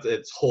 because that's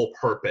its whole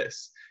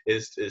purpose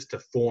is to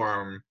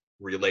form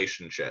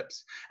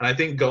relationships. And I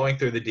think going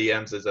through the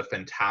DMs is a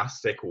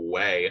fantastic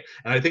way.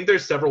 And I think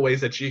there's several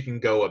ways that you can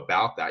go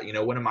about that.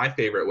 One of my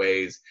favorite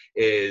ways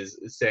is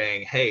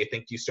saying, hey,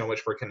 thank you so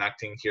much for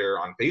connecting here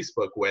on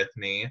Facebook with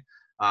me.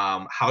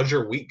 How's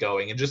your week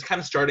going? And just kind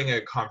of starting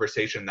a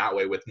conversation that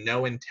way with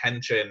no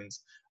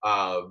intentions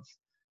of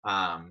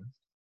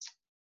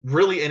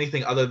really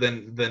anything other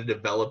than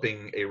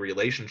developing a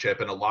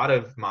relationship. And a lot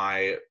of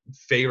my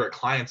favorite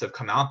clients have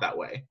come out that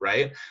way,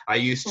 right? I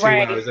used to,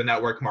 when I was in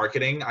network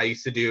marketing, I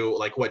used to do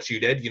like what you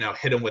did,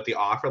 hit them with the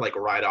offer like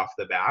right off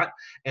the bat.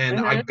 And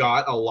I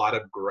got a lot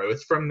of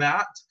growth from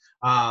that.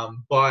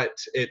 But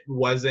it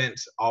wasn't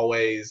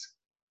always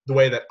the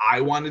way that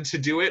I wanted to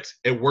do it.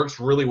 It works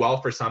really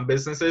well for some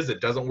businesses. It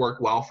doesn't work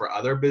well for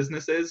other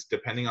businesses,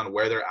 depending on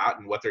where they're at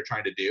and what they're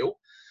trying to do.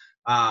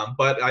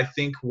 But I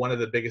think one of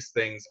the biggest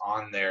things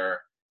on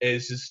there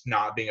is just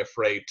not being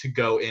afraid to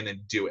go in and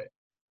do it.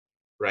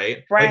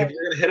 Right? Like if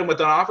you're going to hit them with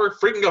an offer,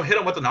 freaking go hit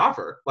them with an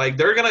offer. Like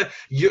they're going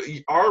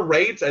to, our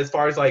rates as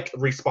far as like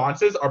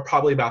responses are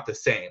probably about the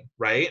same,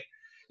 right?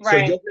 So you'll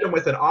Right. hit them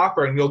with an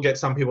offer and you'll get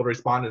some people to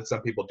respond and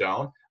some people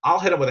don't. I'll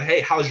hit them with a,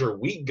 hey, how's your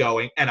week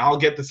going? And I'll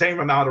get the same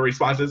amount of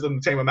responses and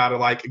the same amount of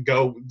like,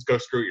 go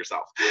screw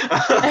yourself.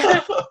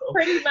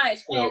 Pretty much.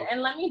 So,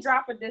 And let me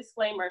drop a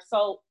disclaimer.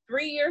 So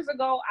 3 years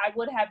ago, I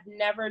would have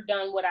never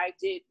done what I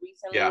did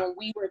recently yeah. when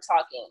we were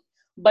talking.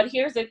 But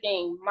here's the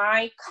thing,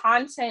 my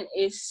content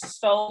is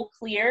so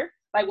clear.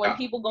 Like when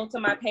people go to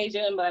my page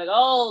and be like,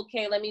 oh,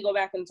 okay, let me go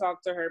back and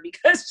talk to her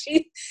because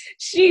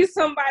she's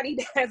somebody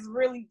that's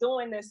really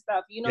doing this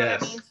stuff. You know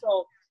what I mean?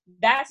 So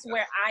that's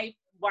where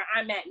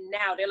I'm at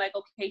now. They're like,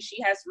 okay,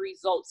 she has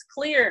results,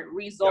 clear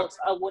results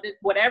of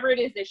whatever it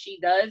is that she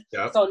does.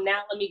 So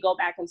now let me go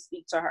back and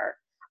speak to her.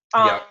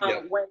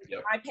 When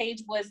my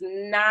page was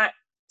not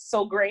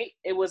so great,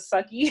 it was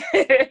sucky.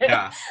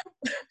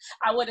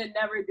 I would have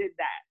never did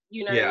that.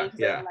 You know what I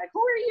mean? I'm like,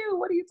 who are you?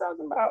 What are you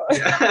talking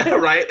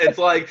about? Right? It's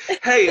like,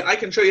 hey, I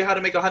can show you how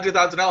to make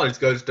 $100,000.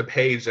 Goes to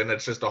page and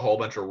it's just a whole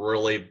bunch of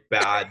really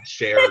bad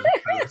shared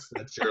posts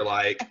that you're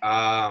like,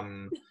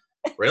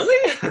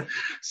 really?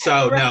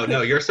 So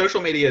no, your social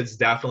media is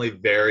definitely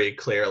very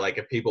clear. Like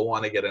if people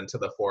want to get into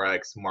the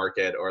Forex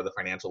market or the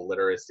financial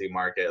literacy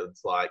market,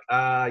 it's like,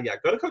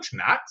 go to Coach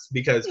Max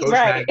because Coach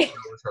Max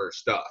knows her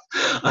stuff.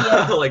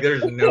 Like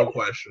there's no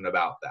question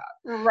about that.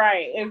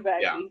 Right,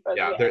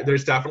 exactly.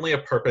 There's definitely a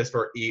purpose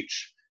for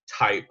each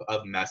type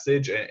of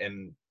message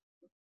and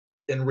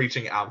in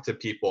reaching out to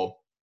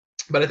people.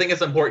 But I think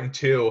it's important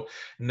too,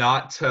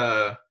 not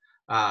to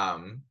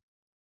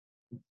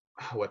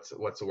what's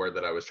the word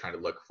that I was trying to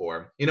look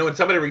for? You know, when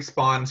somebody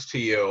responds to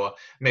you,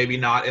 maybe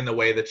not in the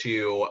way that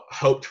you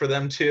hoped for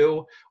them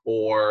to,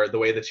 or the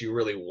way that you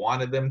really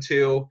wanted them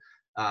to,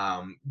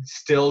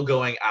 still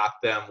going at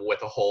them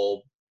with a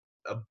whole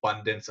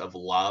abundance of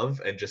love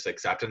and just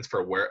acceptance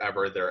for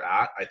wherever they're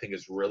at, I think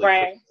is really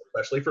cool,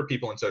 especially for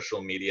people in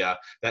social media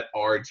that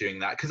are doing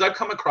that. Because I've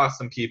come across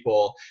some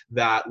people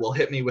that will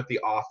hit me with the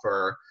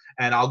offer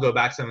and I'll go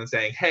back to them and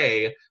saying,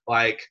 hey,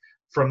 like,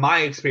 from my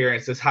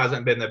experience, this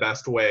hasn't been the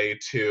best way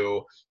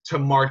to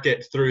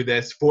market through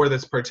this for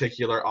this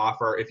particular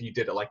offer. If you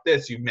did it like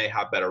this, you may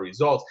have better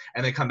results.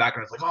 And they come back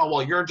and it's like, oh,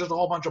 well, you're just a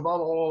whole bunch of blah,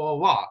 blah, blah, blah,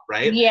 blah,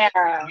 right? Yeah.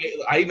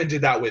 I even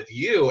did that with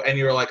you. And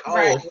you were like,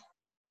 oh,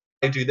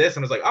 I do this.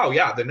 And I was like, oh,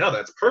 yeah, then no,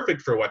 that's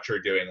perfect for what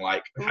you're doing.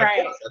 Like, heck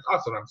yeah, that's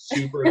awesome. I'm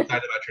super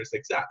excited about your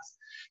success.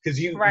 Because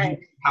you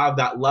have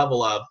that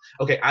level of,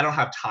 okay, I don't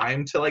have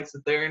time to like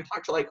sit there and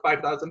talk to like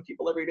 5,000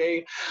 people every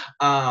day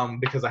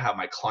because I have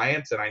my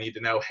clients and I need to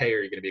know, hey,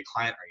 are you going to be a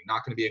client? Are you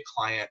not going to be a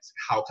client?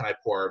 How can I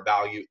pour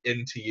value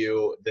into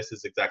you? This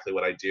is exactly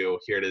what I do.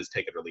 Here it is.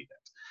 Take it or leave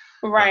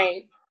it.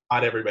 Right.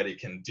 Not everybody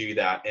can do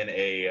that in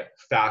a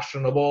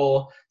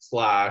fashionable /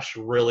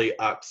 really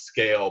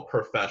upscale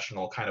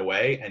professional kind of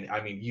way. And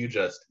I mean, you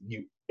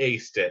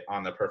aced it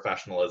on the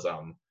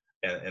professionalism.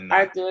 And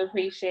I do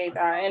appreciate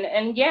that.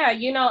 And yeah,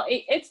 you know,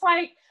 it's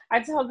like I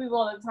tell people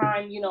all the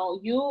time, you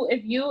know,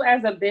 if you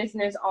as a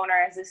business owner,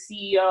 as a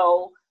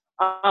CEO,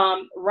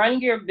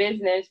 run your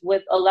business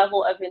with a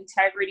level of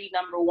integrity,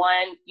 number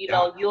one, you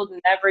know, you'll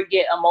never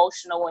get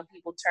emotional when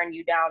people turn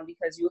you down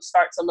because you'll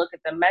start to look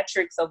at the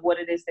metrics of what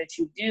it is that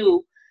you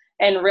do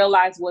and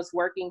realize what's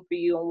working for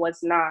you and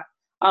what's not.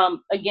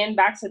 Again,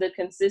 back to the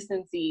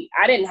consistency.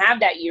 I didn't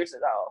have that years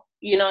ago.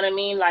 You know what I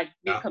mean? Like,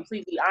 be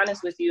completely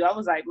honest with you. I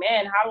was like,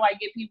 man, how do I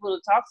get people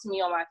to talk to me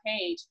on my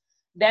page?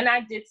 Then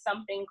I did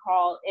something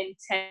called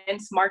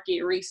intense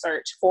market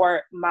research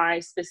for my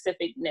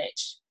specific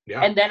niche.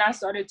 Yeah. And then I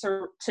started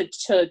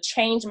to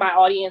change my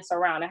audience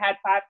around. I had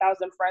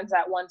 5,000 friends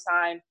at one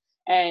time,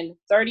 and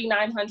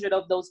 3,900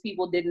 of those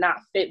people did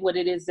not fit what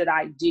it is that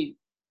I do.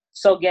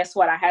 So guess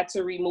what? I had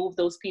to remove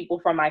those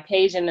people from my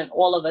page. And then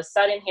all of a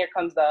sudden, here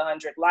comes the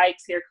 100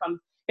 likes. Here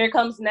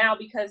comes now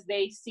because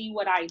they see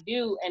what I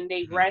do and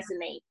they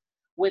resonate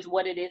with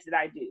what it is that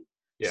I do.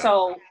 Yeah.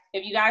 So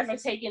if you guys are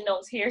taking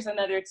notes, here's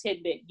another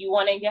tidbit. You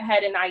want to go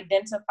ahead and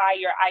identify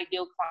your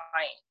ideal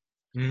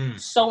client.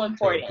 So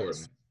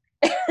important.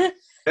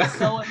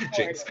 So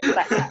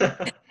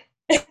important.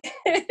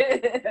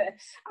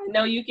 I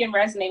know you can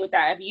resonate with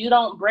that. If you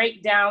don't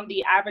break down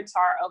the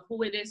avatar of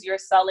who it is you're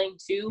selling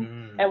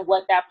to and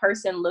what that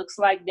person looks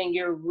like, then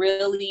you're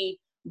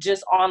really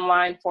just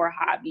online for a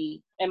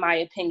hobby, in my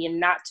opinion,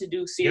 not to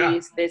do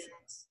serious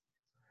business.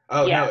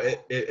 Oh, no,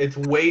 it's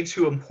way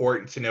too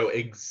important to know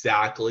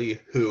exactly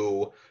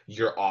who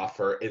your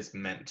offer is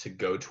meant to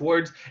go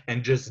towards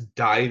and just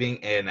diving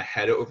in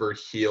head over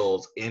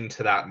heels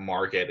into that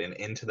market and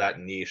into that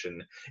niche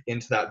and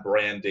into that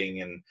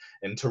branding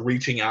and to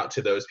reaching out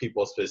to those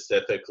people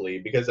specifically.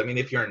 Because, I mean,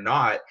 if you're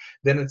not,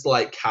 then it's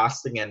like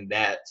casting a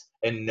net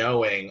and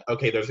knowing,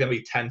 okay, there's going to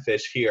be 10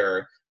 fish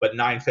here, but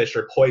 9 fish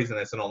are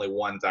poisonous and only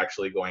one's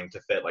actually going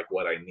to fit like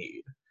what I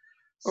need.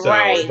 So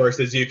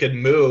versus you could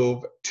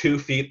move 2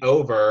 feet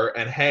over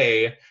and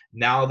hey,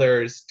 now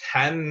there's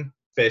 10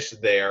 fish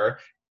there.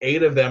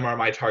 8 of them are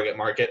my target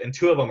market and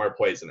 2 of them are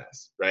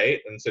poisonous,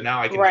 right? And so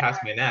now I can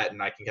cast my net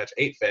and I can catch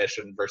 8 fish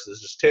and versus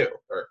just 2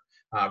 or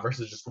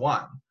versus just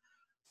 1.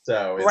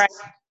 So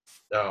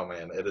Oh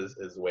man, it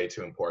is way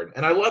too important.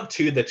 And I love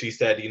too that you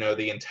said,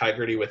 the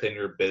integrity within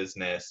your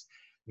business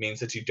means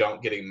that you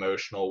don't get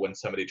emotional when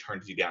somebody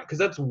turns you down, because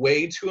that's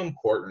way too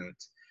important.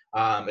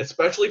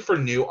 Especially for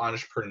new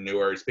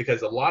entrepreneurs,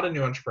 because a lot of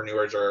new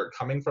entrepreneurs are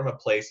coming from a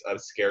place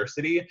of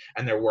scarcity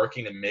and they're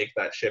working to make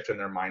that shift in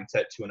their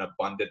mindset to an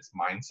abundance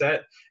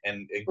mindset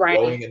and Right.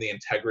 growing in the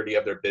integrity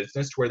of their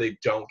business to where they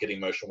don't get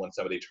emotional when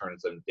somebody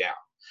turns them down.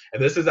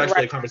 And this is actually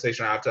Right. a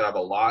conversation I have to have a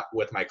lot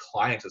with my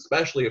clients,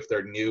 especially if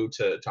they're new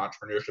to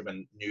entrepreneurship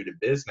and new to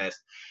business,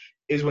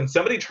 is when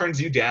somebody turns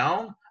you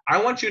down,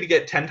 I want you to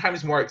get 10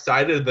 times more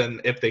excited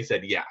than if they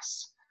said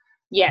yes.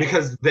 Yes.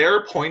 Because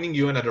they're pointing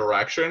you in a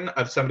direction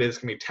of somebody that's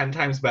going to be 10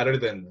 times better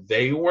than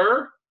they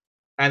were,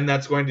 and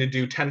that's going to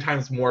do 10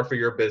 times more for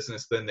your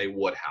business than they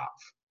would have.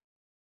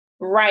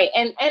 Right.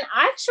 And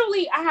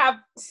actually I have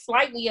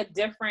slightly a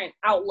different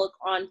outlook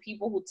on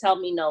people who tell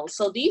me no.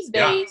 So these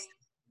days,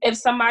 if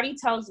somebody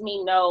tells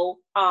me no,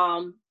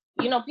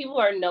 people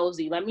are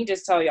nosy. Let me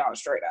just tell y'all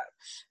straight up.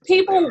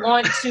 People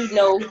want to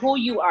know who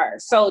you are.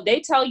 So they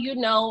tell you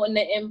no in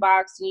the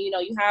inbox, and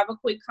you have a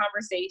quick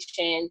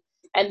conversation,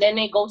 and then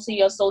they go to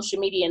your social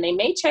media and they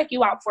may check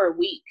you out for a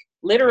week,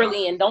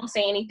 literally, and don't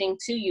say anything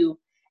to you.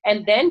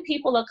 And then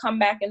people will come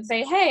back and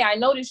say, hey, I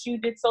noticed you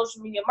did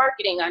social media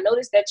marketing. I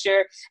noticed that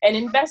you're an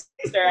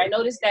investor. I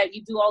noticed that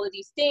you do all of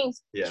these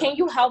things. Yeah. Can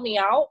you help me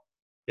out?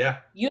 Yeah.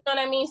 You know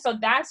what I mean? So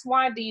that's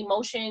why the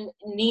emotion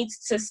needs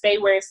to stay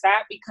where it's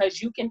at,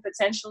 because you can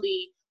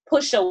potentially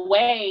push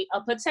away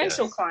a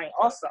potential client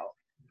also.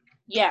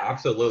 Yeah.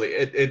 Absolutely.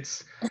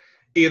 It's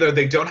either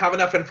they don't have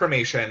enough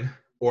information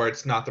or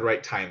it's not the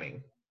right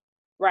timing.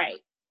 Right.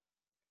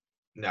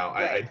 No,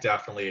 I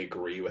definitely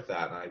agree with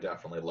that, and I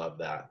definitely love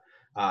that.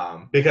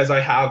 Because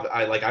I've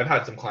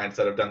had some clients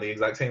that have done the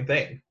exact same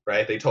thing,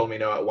 right? They told me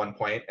no at one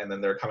point, and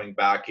then they're coming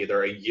back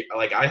either a year.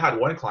 Like I had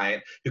one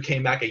client who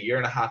came back a year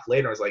and a half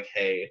later and was like,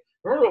 hey,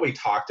 remember what we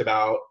talked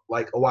about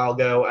like a while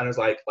ago? And it was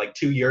like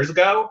 2 years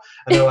ago.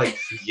 And they're like,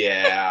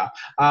 yeah,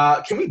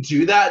 can we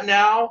do that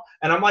now?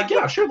 And I'm like,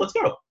 yeah, sure, let's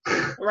go.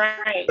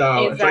 Right.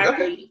 So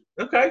exactly. It's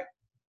like, okay.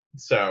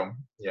 So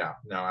yeah,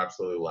 no,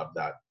 absolutely love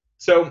that.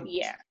 So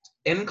yeah.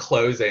 In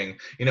closing,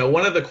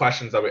 one of the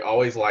questions that we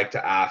always like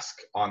to ask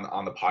on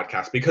the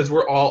podcast, because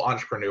we're all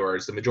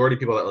entrepreneurs, the majority of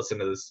people that listen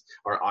to this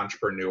are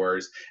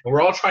entrepreneurs, and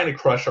we're all trying to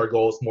crush our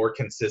goals more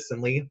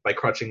consistently by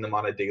crushing them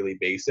on a daily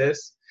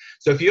basis.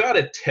 So if you had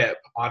a tip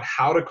on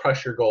how to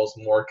crush your goals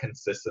more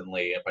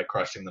consistently by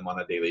crushing them on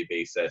a daily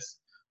basis,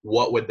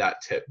 what would that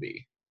tip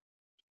be?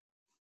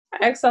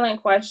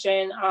 Excellent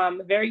question.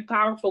 Very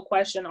powerful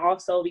question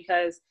also,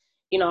 because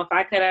if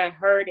I could have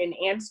heard an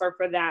answer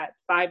for that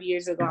 5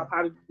 years ago, I'd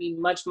probably be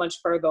much,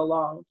 much further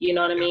along. You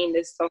know what I mean?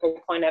 This is the whole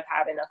point of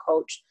having a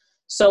coach.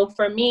 So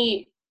for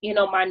me,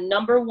 my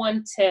number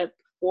one tip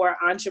for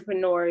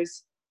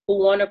entrepreneurs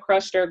who want to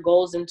crush their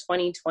goals in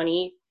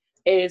 2020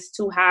 is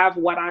to have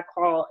what I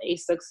call a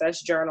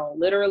success journal,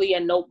 literally a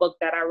notebook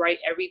that I write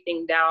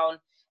everything down.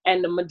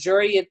 And the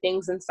majority of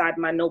things inside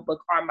my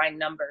notebook are my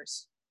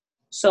numbers.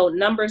 So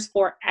numbers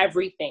for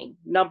everything,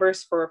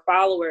 numbers for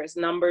followers,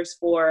 numbers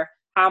for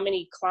how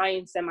many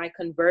clients am I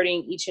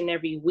converting each and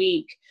every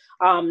week,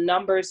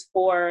 numbers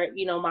for,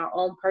 my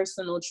own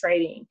personal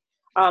trading,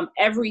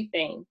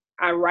 everything.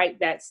 I write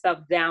that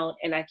stuff down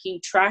and I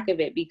keep track of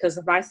it, because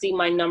if I see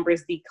my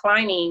numbers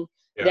declining,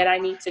 then I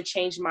need to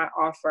change my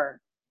offer.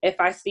 If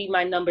I see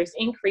my numbers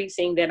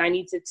increasing, then I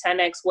need to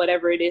 10x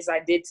whatever it is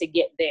I did to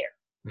get there.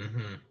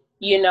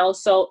 Mm-hmm.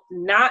 So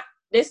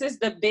this is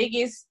the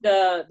biggest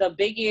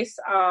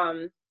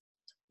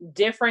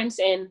difference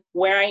in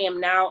where I am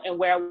now and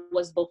where I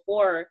was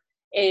before.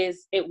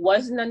 Is it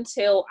wasn't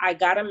until I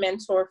got a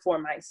mentor for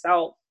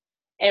myself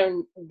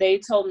and they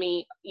told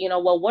me,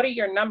 well, what are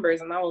your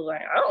numbers? And I was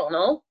like, I don't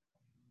know.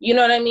 You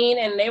know what I mean?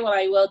 And they were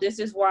like, well, this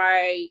is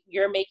why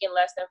you're making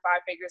less than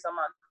 5 figures a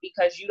month,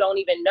 because you don't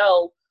even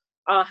know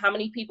how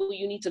many people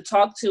you need to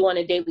talk to on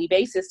a daily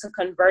basis to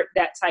convert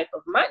that type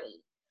of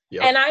money.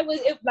 Yep. And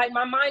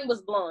my mind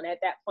was blown at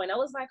that point. I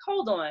was like,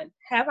 hold on,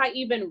 have I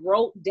even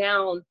wrote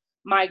down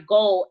my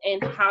goal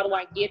and how do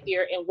I get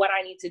there and what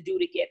I need to do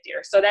to get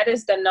there? So that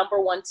is the number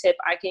one tip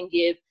I can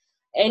give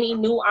any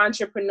new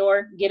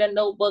entrepreneur. Get a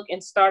notebook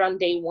and start on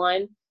day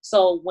one.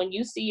 So when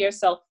you see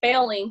yourself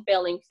failing,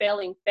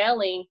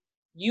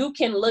 you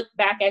can look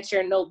back at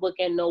your notebook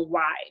and know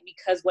why,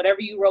 because whatever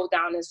you wrote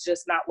down is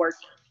just not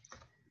working.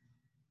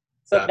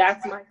 So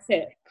that's my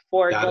tip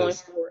for going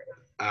forward.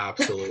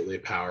 Absolutely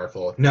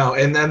powerful. No,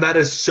 and then that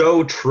is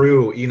so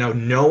true.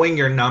 Knowing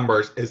your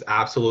numbers is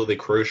absolutely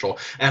crucial.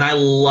 And I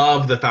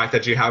love the fact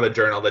that you have a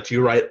journal that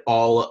you write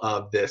all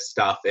of this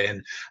stuff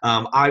in.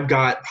 I've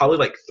got probably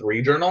like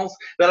 3 journals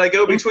that I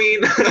go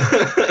between.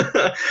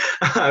 I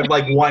have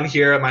like one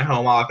here at my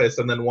home office,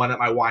 and then one at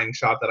my wine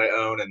shop that I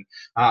own, and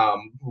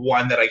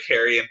one that I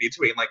carry in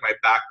between like my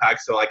backpack,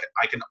 so like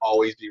I can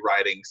always be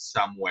writing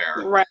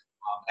somewhere. Right.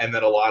 And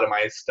then a lot of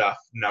my stuff,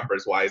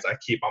 numbers-wise, I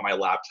keep on my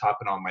laptop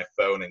and on my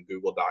phone and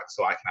Google Docs,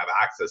 so I can have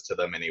access to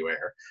them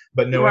anywhere.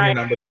 But knowing your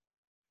numbers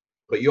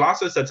But you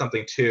also said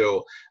something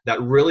too that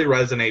really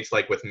resonates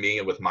like with me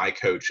and with my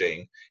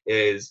coaching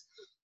is,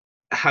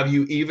 have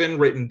you even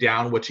written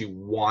down what you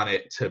want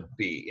it to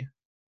be?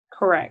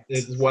 Correct.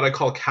 It's what I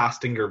call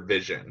casting your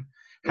vision.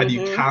 Have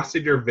you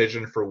casted your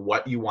vision for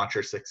what you want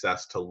your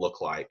success to look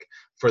like,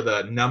 for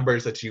the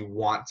numbers that you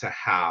want to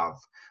have?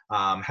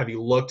 Have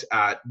you looked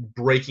at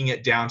breaking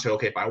it down to,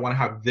 okay, if I want to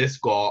have this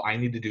goal, I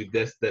need to do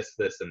this, this,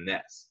 this, and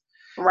this.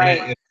 Right.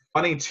 And it's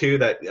funny too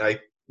that I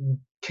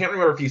can't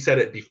remember if you said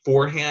it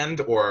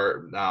beforehand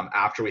or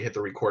after we hit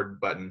the record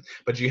button,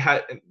 but you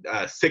had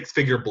a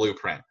 6-figure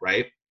blueprint,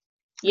 right?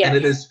 Yes. And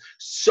it is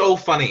so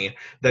funny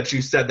that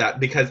you said that,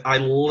 because I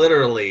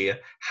literally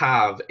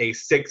have a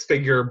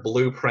 6-figure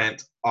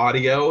blueprint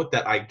audio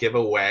that I give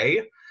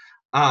away.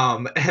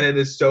 And it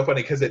is so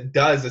funny because it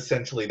does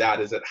essentially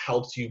that, is it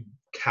helps you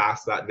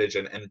cast that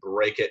vision and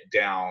break it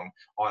down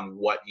on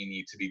what you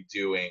need to be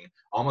doing,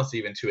 almost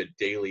even to a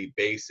daily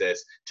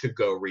basis, to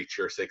go reach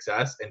your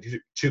success and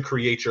to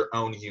create your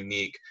own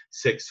unique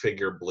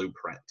 6-figure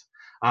blueprint.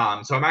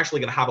 So I'm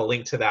actually going to have a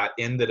link to that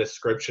in the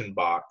description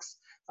box.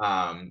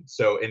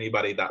 So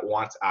anybody that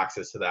wants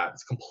access to that,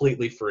 it's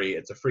completely free.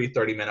 It's a free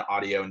 30-minute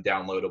audio and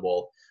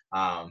downloadable.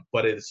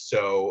 But it is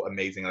so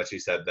amazing that you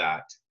said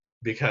that,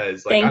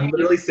 because like I'm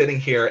literally sitting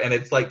here and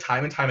it's like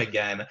time and time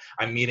again,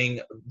 I'm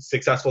meeting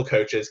successful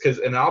coaches,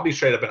 and I'll be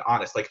straight up and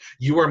honest, like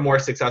you are more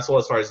successful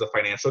as far as the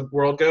financial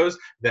world goes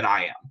than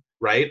I am.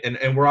 Right.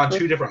 And we're on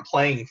 2 different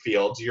playing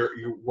fields.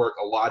 You work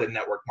a lot in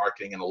network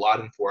marketing and a lot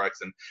in Forex,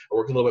 and I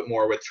work a little bit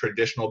more with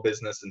traditional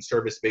business and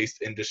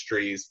service-based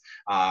industries.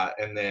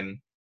 And then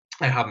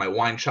I have my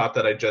wine shop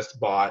that I just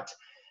bought.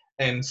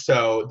 And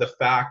so the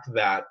fact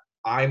that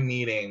I'm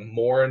meeting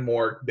more and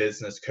more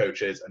business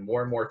coaches and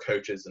more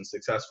coaches and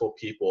successful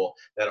people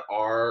that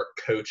are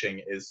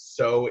coaching is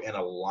so in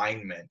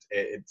alignment.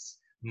 It's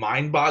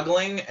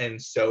mind-boggling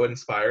and so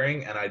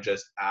inspiring. And I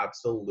just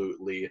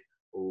absolutely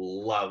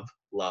love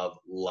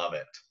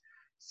it.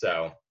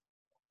 So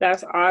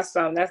that's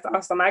awesome. That's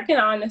awesome. I can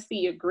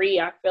honestly agree.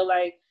 I feel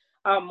like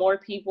more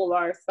people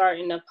are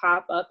starting to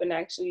pop up and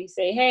actually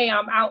say, hey,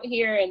 I'm out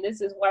here and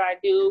this is what I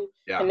do.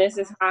 And this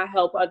is how I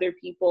help other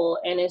people.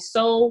 And it's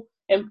so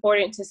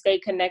important to stay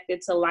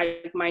connected to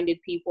like-minded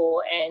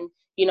people. And,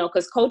 you know,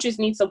 because coaches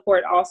need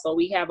support also.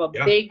 We have a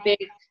big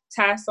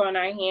task on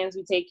our hands.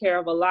 We take care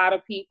of a lot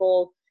of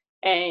people.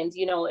 And,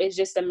 you know, it's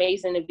just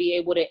amazing to be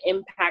able to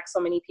impact so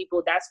many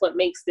people. That's what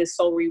makes this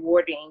so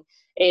rewarding,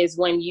 is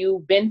when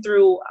you've been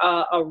through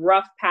a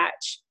rough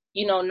patch,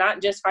 you know, not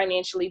just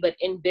financially, but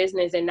in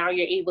business. And now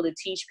you're able to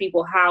teach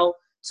people how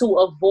to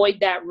avoid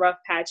that rough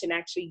patch and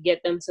actually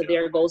get them to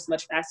their goals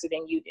much faster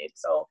than you did.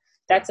 So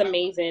that's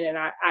amazing. And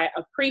I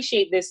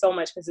appreciate this so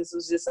much, because this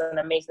was just an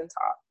amazing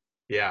talk.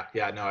 Yeah,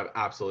 no, I've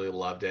absolutely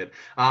loved it.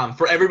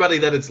 For everybody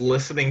that is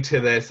listening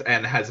to this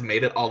and has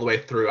made it all the way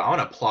through, I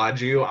want to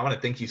applaud you. I want to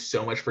thank you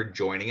so much for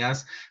joining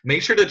us.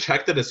 Make sure to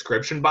check the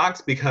description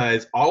box,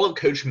 because all of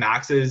Coach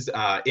Max's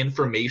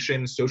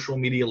information, social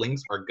media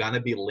links are going to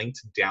be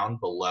linked down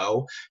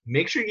below.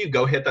 Make sure you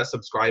go hit that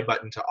subscribe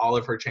button to all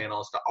of her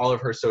channels, to all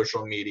of her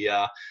social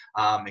media,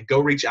 and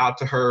go reach out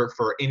to her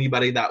for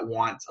anybody that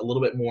wants a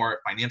little bit more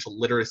financial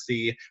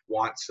literacy,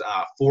 wants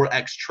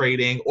Forex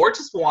trading, or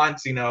just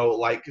wants, you know,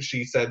 like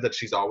she said that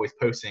she's always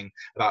posting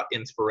about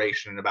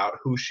inspiration and about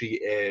who she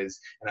is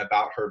and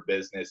about her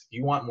business. If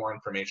you want more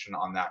information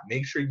on that,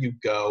 make sure you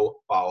go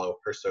follow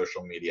her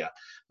social media.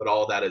 But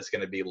all of that is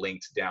going to be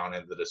linked down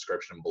in the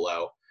description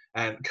below.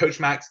 And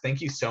Coach Max,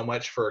 thank you so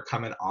much for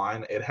coming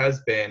on. It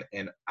has been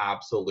an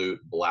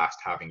absolute blast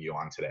having you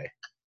on today.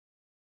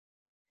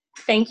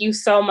 Thank you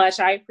so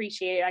much. I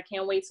appreciate it. I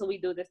can't wait till we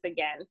do this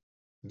again.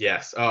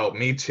 Yes. Oh,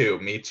 me too.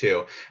 Me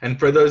too. And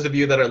for those of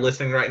you that are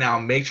listening right now,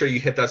 make sure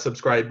you hit that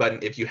subscribe button.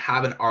 If you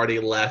haven't already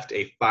left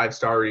a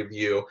 5-star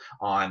review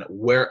on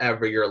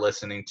wherever you're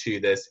listening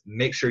to this,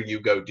 make sure you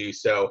go do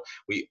so.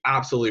 We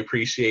absolutely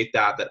appreciate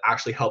that. That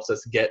actually helps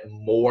us get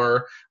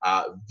more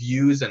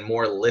views and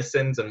more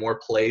listens and more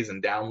plays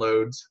and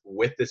downloads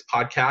with this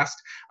podcast.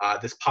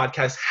 This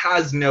podcast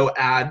has no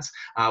ads.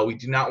 We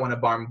do not want to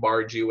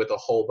bombard you with a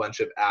whole bunch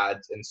of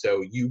ads. And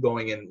so you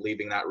going and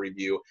leaving that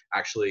review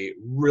actually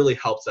really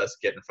helps us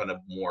get in front of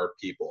more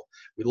people.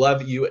 We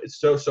love you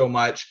so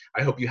much.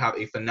 I hope you have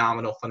a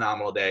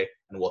phenomenal day,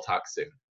 and we'll talk soon.